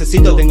 ahora no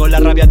necesito. Tengo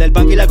la rabia del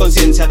punk y la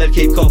conciencia del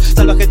hip hop.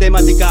 Salvaje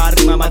temática,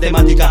 rima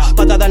matemática.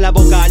 Patada en la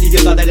boca al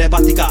idiota de la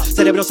espástica.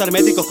 Cerebros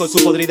herméticos con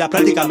su podrida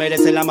práctica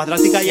merecen la más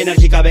drástica y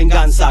enérgica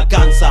venganza.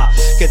 Cansa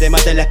que te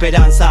mate la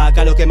esperanza.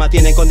 Acá lo que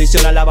mantienen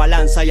condiciona la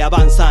balanza y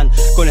avanzan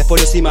con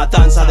espolios y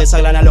matanzas.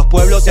 Desagran a los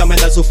pueblos y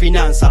aumentan sus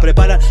finanzas.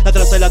 Preparan la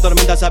traza de la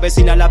tormenta, se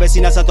avecina. La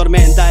vecina se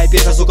atormenta,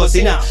 empieza su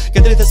cocina.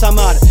 Qué triste es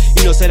amar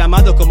y no ser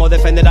amado. Como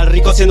defender al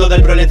rico siendo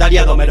del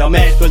proletariado. Me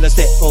mezclo el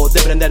deseo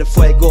de prender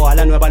fuego a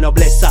la nueva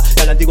nobleza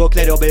y al antiguo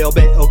clero. Veo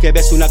que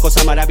ves una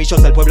cosa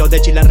maravillosa. El pueblo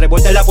de Chile en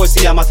revuelta es la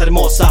poesía más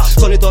hermosa.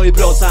 Soneto y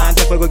prosa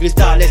entre fuego y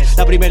cristales.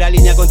 La primera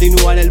línea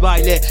continúa en el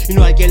baile y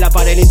no hay quien la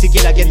pare, ni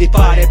siquiera quien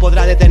dispare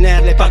podrá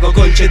detenerle. Paco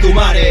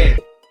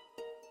Conchetumare.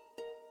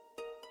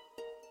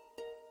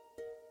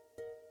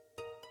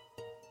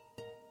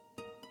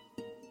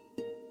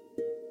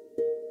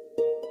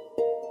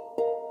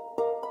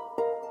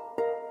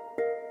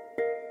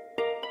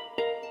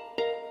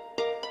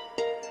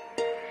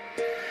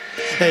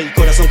 El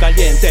corazón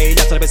caliente y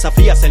la cerveza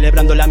fría,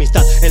 celebrando la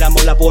amistad, el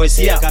amor, la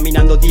poesía,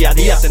 caminando día a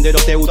día,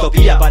 senderos de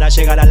utopía, para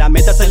llegar a la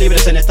meta, ser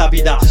libres en esta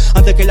vida.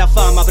 Antes que la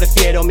fama,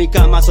 prefiero mi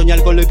cama,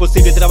 soñar con lo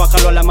imposible y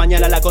trabajarlo a la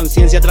mañana. La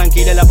conciencia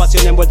tranquila, la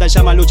pasión envuelta en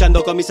llamas,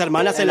 luchando con mis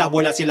hermanas en las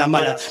buenas y en las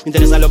malas. Me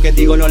interesa lo que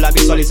digo, no las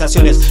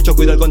visualizaciones. Yo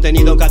cuido el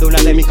contenido en cada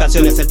una de mis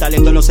canciones. El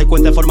talento no se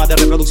cuenta en forma de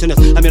reproducciones.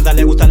 A mierda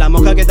le gusta la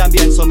monja, que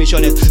también son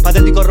millones.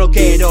 Patético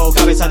rockero,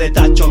 cabeza de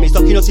tacho,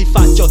 misóginos y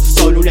fachos,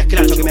 solo un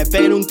escracho, que me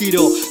peguen un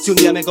tiro si un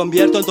día me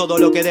convierto en todo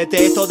lo que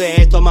detesto. De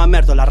esto más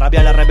merto, la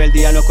rabia, la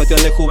rebeldía no es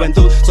cuestión de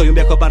juventud. Soy un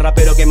viejo pan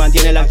rapero que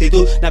mantiene la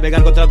actitud.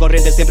 Navegar contra la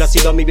corriente siempre ha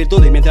sido mi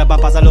virtud, y mientras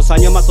más pasan los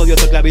años más odio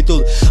su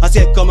esclavitud. Así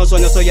es como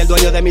sueño, soy el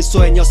dueño de mis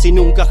sueños y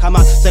nunca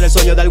jamás seré el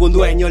sueño de algún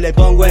dueño. Le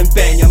pongo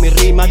empeño, mi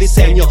rima,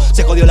 diseño.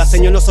 Se jodió la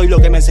seño, no soy lo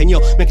que me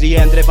enseñó. Me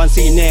crié entre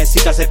fanzines y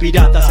clases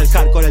piratas, el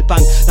hardcore, el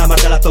punk, la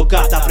marcha, las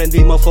tocatas.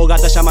 Prendimos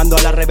fogata llamando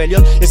a la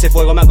rebelión, ese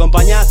fuego me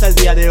acompaña hasta el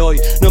día de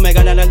hoy. No me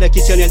ganan el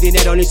desquicio ni el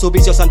dinero ni sus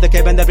vicios. Antes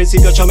que vender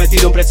principio yo me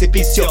tiro un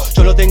precipicio.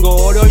 Yo no tengo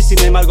oro y si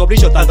me malgo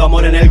brillo, tanto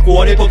amor en el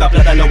cuore y poca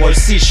plata en los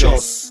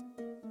bolsillos.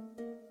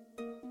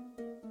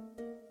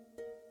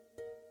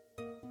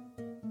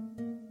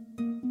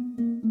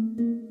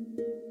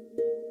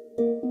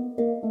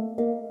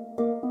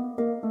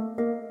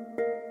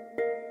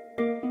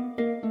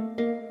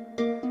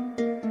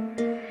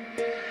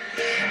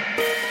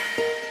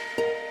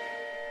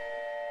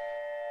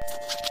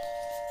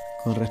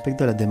 Con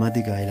respecto a la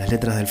temática y las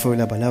letras del Fuego y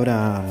la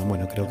Palabra,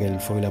 bueno, creo que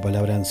el Fuego y la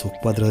Palabra en sus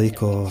 4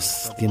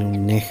 discos tiene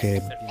un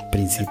eje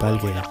principal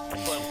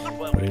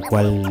por el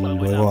cual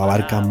luego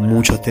abarca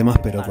muchos temas,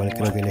 pero cual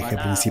creo que el eje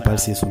principal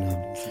sí es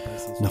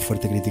una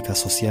fuerte crítica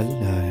social,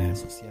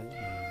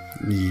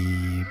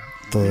 y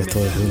todo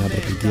esto desde una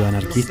perspectiva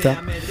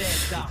anarquista.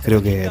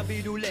 Creo que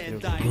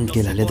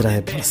las letras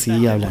de por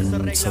sí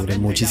hablan sobre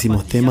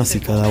muchísimos temas, y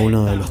cada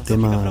uno de los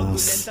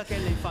temas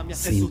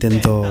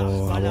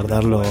intento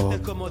abordarlo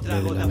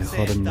de la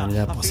mejor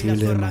manera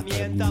posible,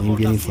 estar muy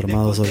bien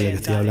informado sobre lo que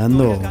estoy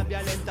hablando,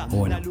 o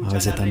bueno, a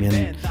veces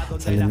también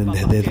salen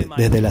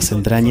desde las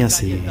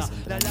entrañas y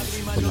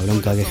por la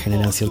bronca que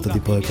generan cierto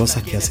tipo de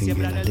cosas que hacen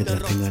que las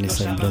letras tengan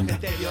esa impronta.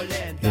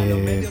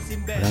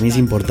 Para mí es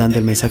importante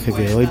el mensaje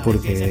que doy,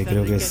 porque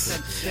creo que es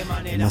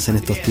más en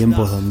estos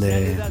tiempos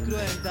donde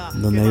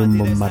hay un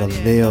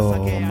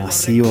bombardeo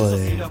masivo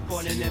de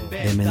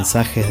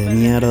mensajes de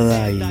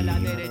mierda y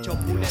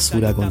de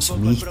basura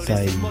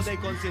consumista, y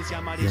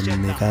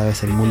donde cada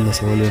vez el mundo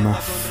se vuelve más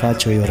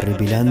facho y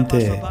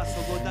horripilante.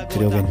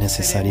 Creo que es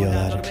necesario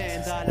dar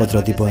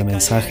otro tipo de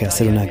mensaje,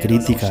 hacer una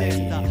crítica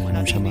y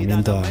bueno, un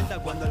llamamiento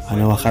a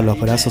no bajar los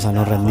brazos, a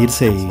no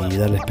rendirse y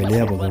darles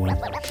pelea, porque bueno,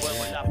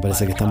 me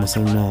parece que estamos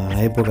en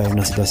una época y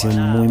una situación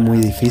muy muy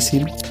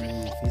difícil,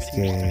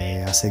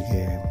 que hace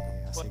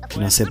que,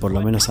 no sé, por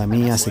lo menos a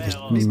mí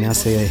me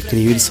hace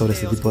escribir sobre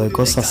ese tipo de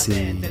cosas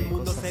y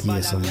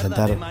eso,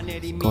 intentar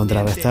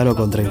contrarrestar o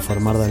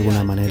contrainformar de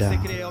alguna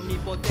manera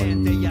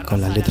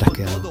con las letras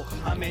que hago.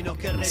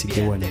 Así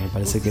que bueno, me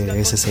parece que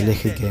ese es el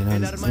eje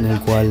en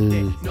el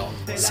cual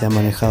se ha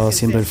manejado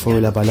siempre el Fuego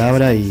y la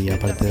Palabra, y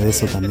aparte de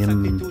eso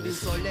también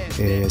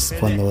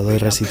cuando doy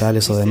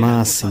recitales o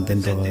demás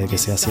intento de que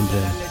sea siempre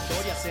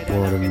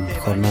por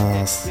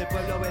jornadas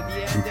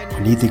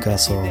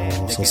políticas o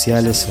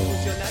sociales,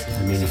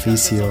 o en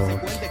beneficio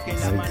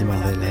a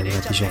víctimas del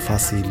gatillo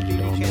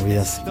fácil o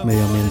movidas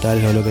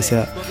medioambientales o lo que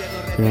sea,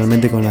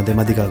 generalmente con la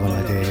temática con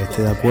la que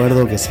esté de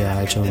acuerdo, que se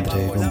ha hecho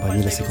entre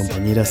compañeros y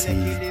compañeras,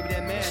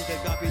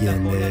 y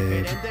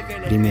donde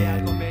prime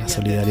la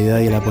solidaridad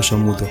y el apoyo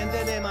mutuo.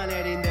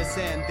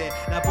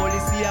 La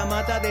policía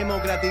mata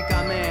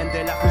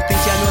democráticamente, la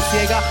justicia no es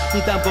ciega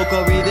ni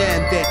tampoco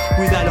vidente,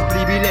 cuida los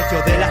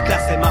privilegios de las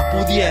clases más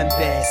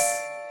pudientes.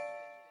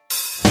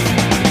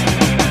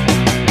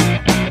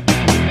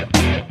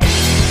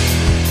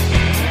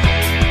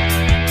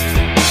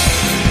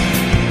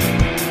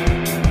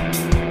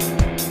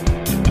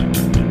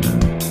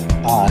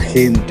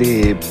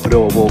 Agente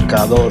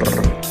provocador,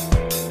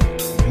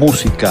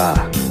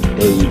 música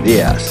e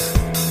ideas.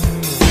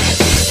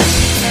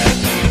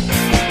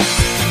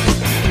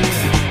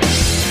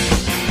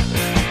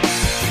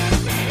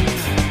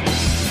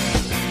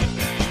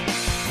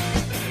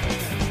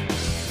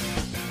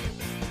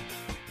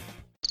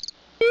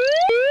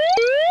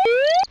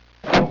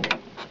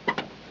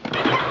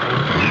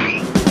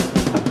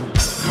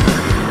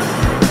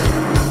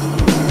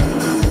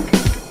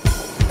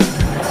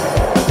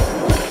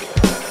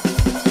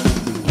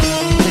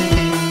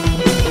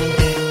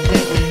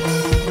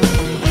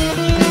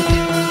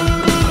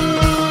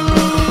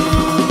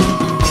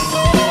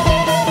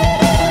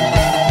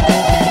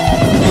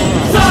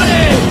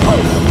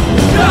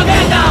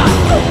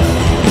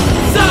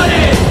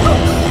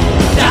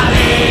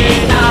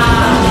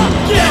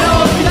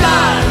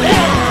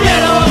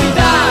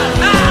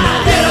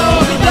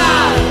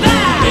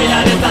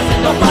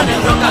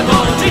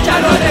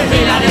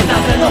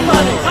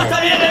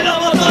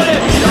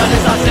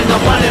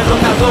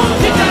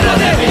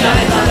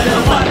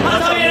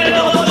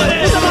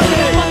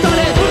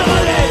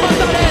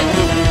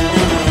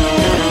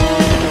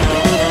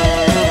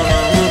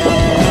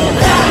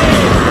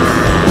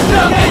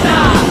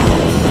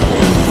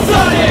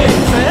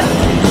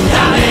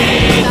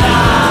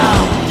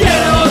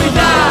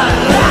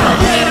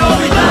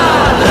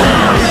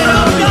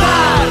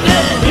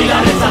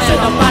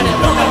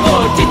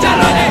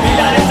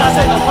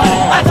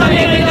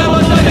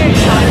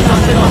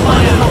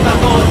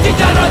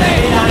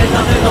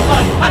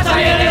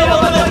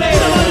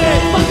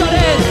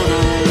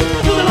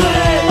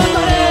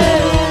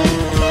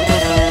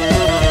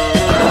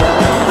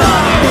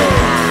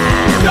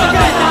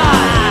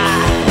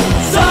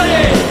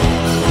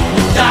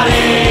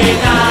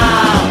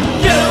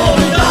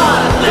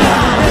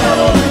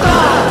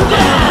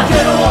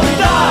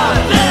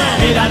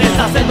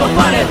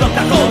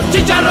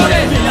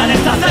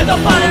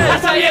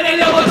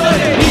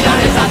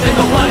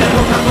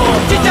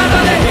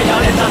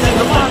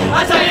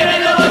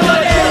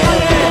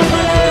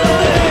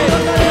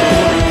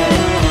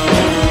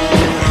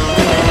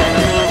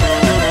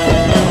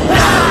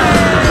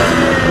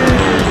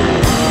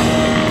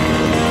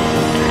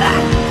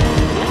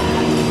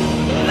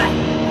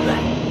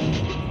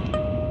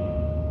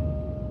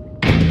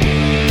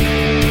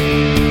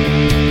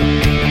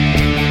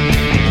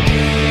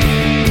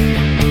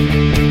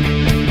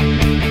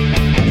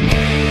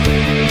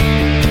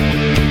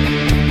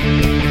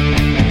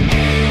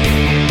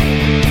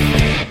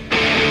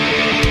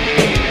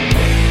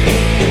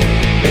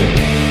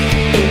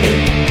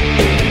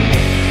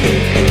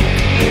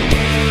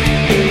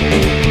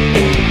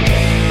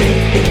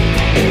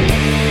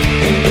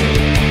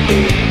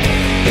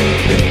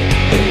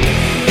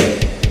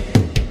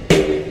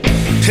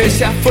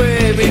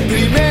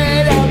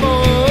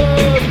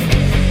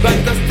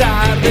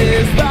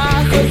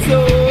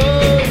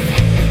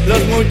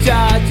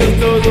 muchachos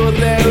todos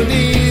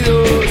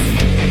reunidos,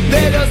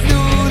 de los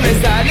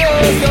lunes a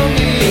los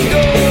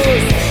domingos,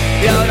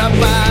 y ahora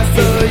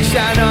paso y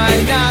ya no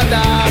hay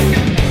nada,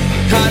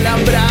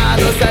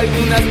 alambrados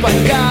algunas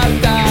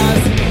pancartas,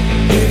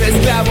 un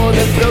esclavo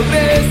del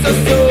progreso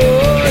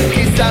soy,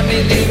 quizá mi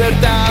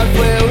libertad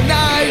fue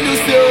una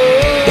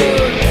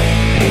ilusión.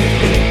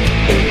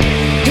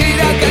 Y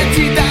la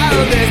canchita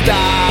 ¿dónde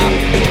está?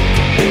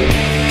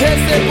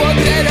 Ese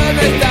potrero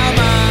no está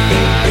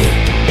más.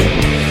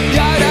 Y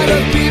ahora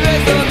los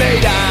pibes ¿dónde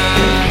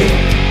irán?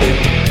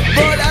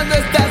 Volando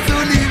está su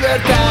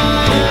libertad.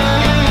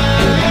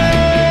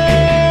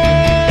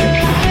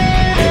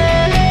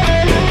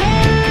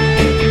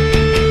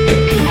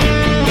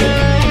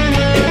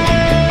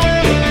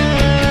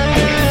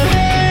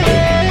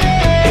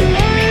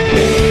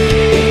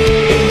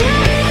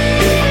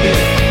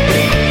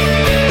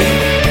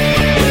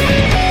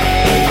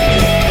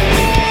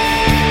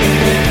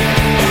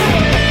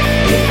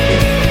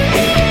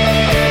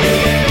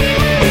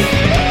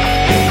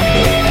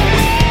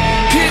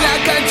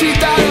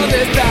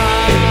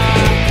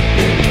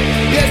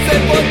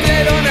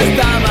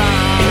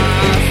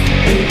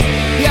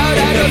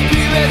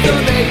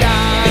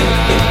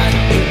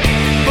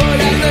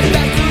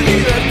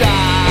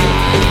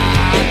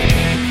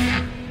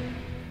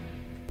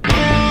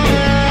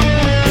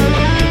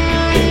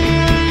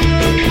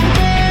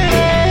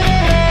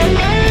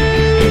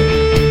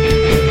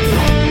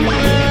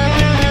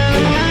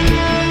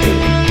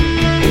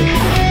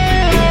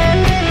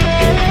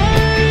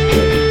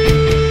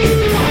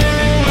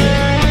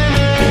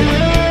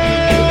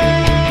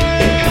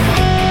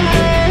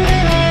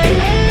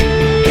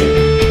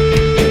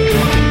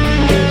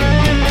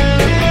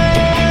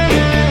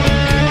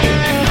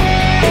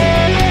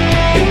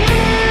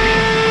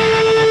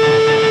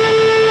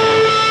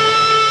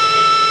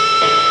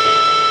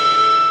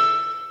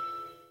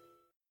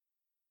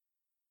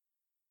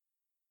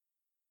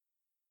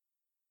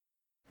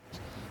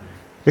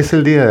 Es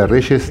el Día de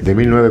Reyes de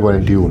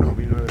 1941,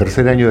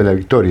 tercer año de la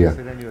victoria,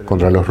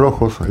 contra los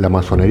rojos, la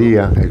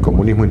masonería, el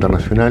comunismo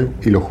internacional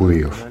y los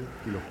judíos.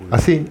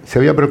 Así, se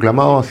había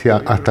proclamado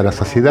hasta la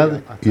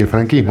saciedad y el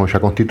franquismo, ya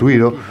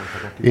constituido,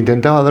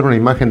 intentaba dar una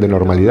imagen de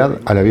normalidad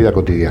a la vida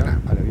cotidiana.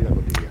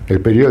 El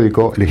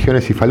periódico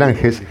Legiones y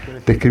Falanges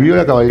describió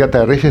la cabalgata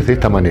de Reyes de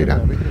esta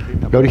manera.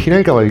 La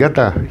original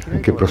cabalgata,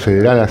 que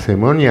procederá a la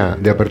ceremonia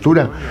de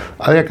apertura,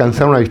 ha de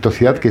alcanzar una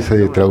vistosidad que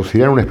se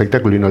traducirá en un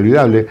espectáculo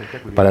inolvidable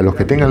para los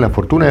que tengan la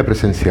fortuna de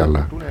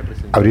presenciarla.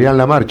 Abrirán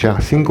la marcha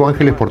 5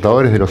 ángeles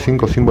portadores de los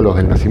 5 símbolos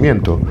del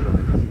nacimiento.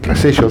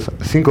 Tras ellos,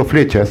 5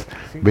 flechas,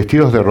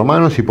 vestidos de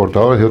romanos y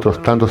portadores de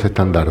otros tantos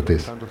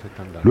estandartes.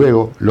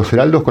 Luego, los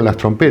heraldos con las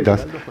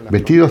trompetas,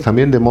 vestidos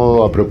también de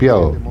modo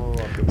apropiado.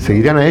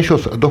 Seguirán a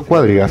ellos 2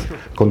 cuadrigas,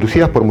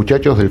 conducidas por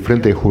muchachos del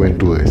Frente de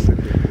Juventudes.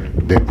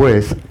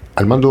 Después,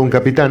 al mando de un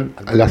capitán,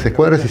 las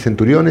escuadras y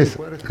centuriones,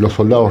 los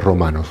soldados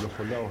romanos.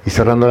 Y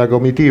cerrando la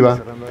comitiva,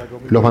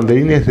 los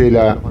banderines de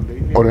la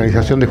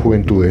Organización de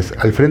Juventudes,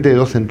 al frente de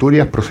 2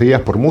 centurias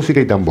proseguidas por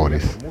música y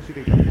tambores.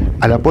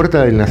 A la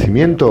puerta del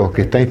nacimiento,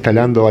 que está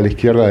instalando a la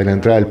izquierda de la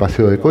entrada del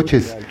paseo de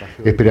coches,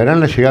 esperarán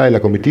la llegada de la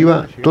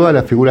comitiva todas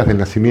las figuras del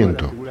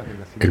nacimiento.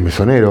 El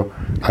mesonero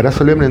hará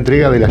solemne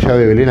entrega de la llave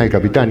de Belén al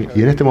capitán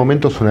y en este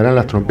momento sonarán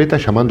las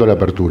trompetas llamando a la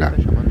apertura.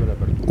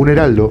 Un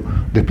heraldo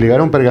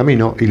desplegará un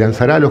pergamino y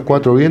lanzará a los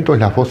 4 vientos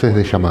las voces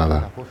de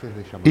llamada.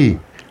 Y,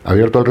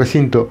 abierto el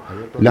recinto,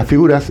 las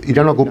figuras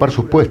irán a ocupar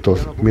sus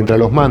puestos, mientras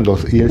los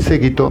mandos y el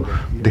séquito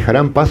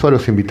dejarán paso a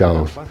los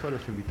invitados.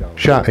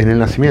 Ya en el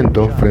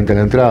nacimiento, frente a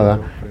la entrada,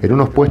 en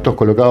unos puestos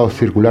colocados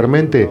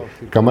circularmente,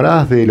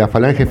 camaradas de la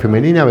falange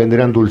femenina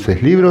venderán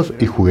dulces, libros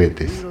y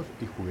juguetes.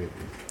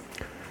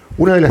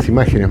 Una de las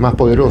imágenes más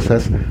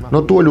poderosas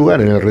no tuvo lugar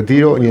en el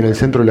Retiro ni en el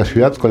centro de la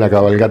ciudad con la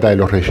cabalgata de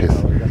los Reyes.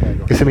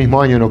 Ese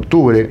mismo año, en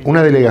octubre,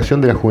 una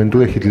delegación de las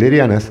juventudes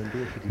hitlerianas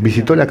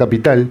visitó la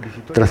capital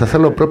tras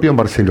hacer lo propio en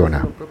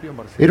Barcelona.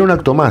 Era un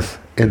acto más,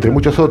 entre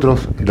muchos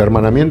otros, de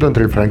hermanamiento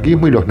entre el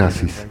franquismo y los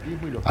nazis.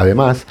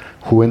 Además,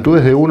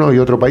 juventudes de uno y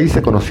otro país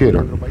se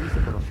conocieron.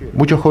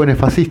 Muchos jóvenes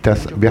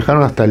fascistas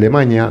viajaron hasta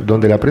Alemania,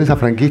 donde la prensa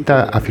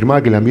franquista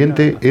afirmaba que el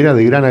ambiente era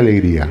de gran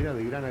alegría.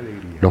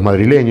 Los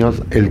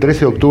madrileños, el 13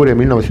 de octubre de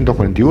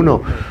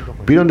 1941,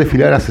 vieron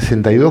desfilar a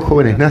 62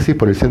 jóvenes nazis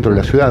por el centro de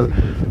la ciudad,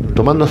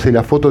 tomándose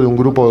la foto de un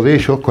grupo de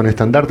ellos con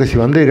estandartes y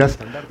banderas,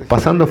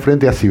 pasando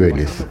frente a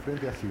Cibeles.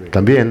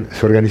 También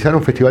se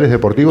organizaron festivales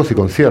deportivos y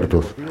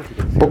conciertos.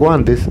 Poco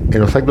antes,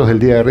 en los actos del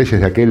Día de Reyes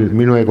de aquel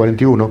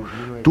 1941,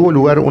 tuvo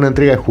lugar una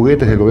entrega de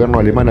juguetes del gobierno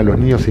alemán a los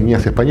niños y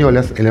niñas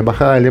españolas en la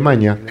Embajada de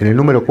Alemania, en el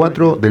número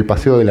 4 del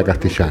Paseo de la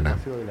Castellana.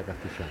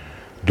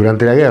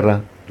 Durante la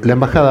guerra, la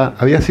embajada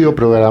había sido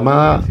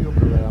programada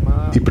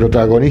y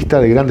protagonista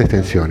de grandes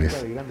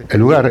tensiones. El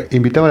lugar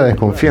invitaba a la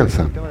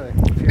desconfianza.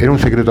 Era un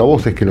secreto a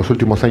voces que en los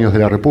últimos años de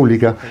la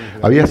República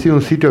había sido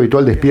un sitio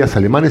habitual de espías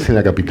alemanes en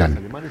la capital.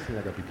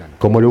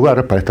 Como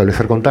lugar para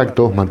establecer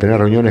contactos, mantener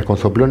reuniones con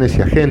soplones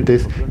y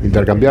agentes,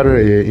 intercambiar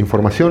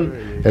información,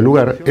 el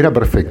lugar era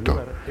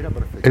perfecto.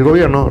 El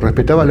gobierno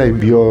respetaba la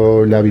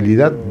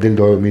inviolabilidad del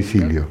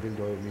domicilio.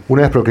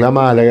 Una vez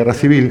proclamada la guerra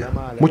civil,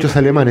 muchos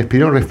alemanes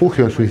pidieron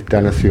refugio en sus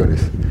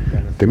instalaciones.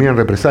 Temían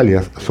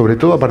represalias, sobre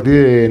todo a partir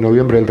de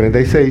noviembre del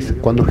 36,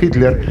 cuando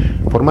Hitler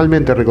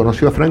formalmente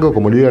reconoció a Franco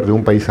como líder de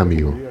un país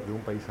amigo.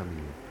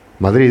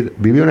 Madrid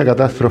vivió una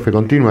catástrofe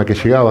continua que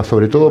llegaba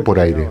sobre todo por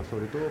aire.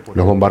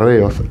 Los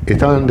bombardeos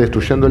estaban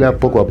destruyéndola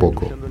poco a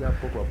poco.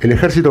 El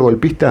ejército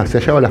golpista se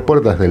hallaba a las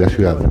puertas de la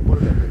ciudad.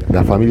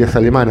 Las familias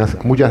alemanas,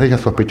 muchas de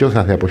ellas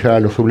sospechosas de apoyar a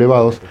los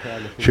sublevados,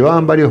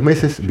 llevaban varios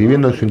meses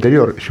viviendo en su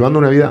interior, llevando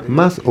una vida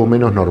más o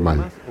menos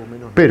normal.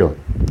 Pero,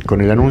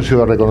 con el anuncio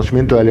de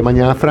reconocimiento de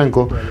Alemania a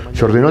Franco,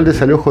 se ordenó el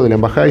desalojo de la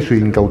embajada y su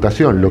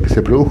incautación, lo que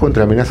se produjo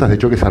entre amenazas de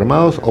choques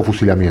armados o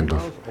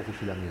fusilamientos.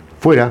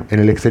 Fuera, en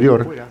el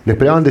exterior, le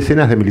esperaban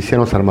decenas de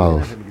milicianos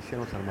armados.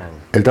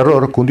 El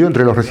terror cundió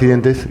entre los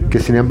residentes, que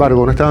sin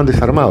embargo no estaban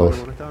desarmados.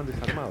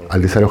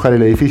 Al desalojar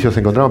el edificio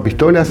se encontraron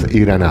pistolas y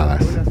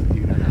granadas.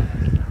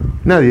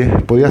 Nadie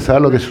podía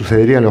saber lo que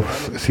sucedería en los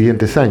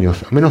siguientes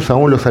años, menos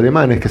aún los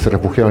alemanes que se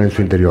refugiaban en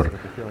su interior.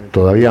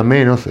 Todavía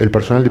menos el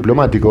personal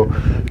diplomático,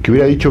 que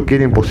hubiera dicho que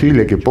era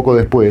imposible que poco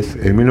después,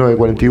 en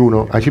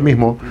 1941, allí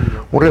mismo,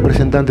 un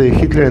representante de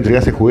Hitler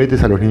entregase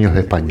juguetes a los niños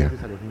de España.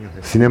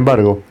 Sin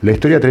embargo, la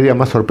historia traería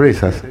más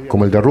sorpresas,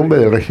 como el derrumbe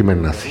del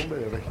régimen nazi.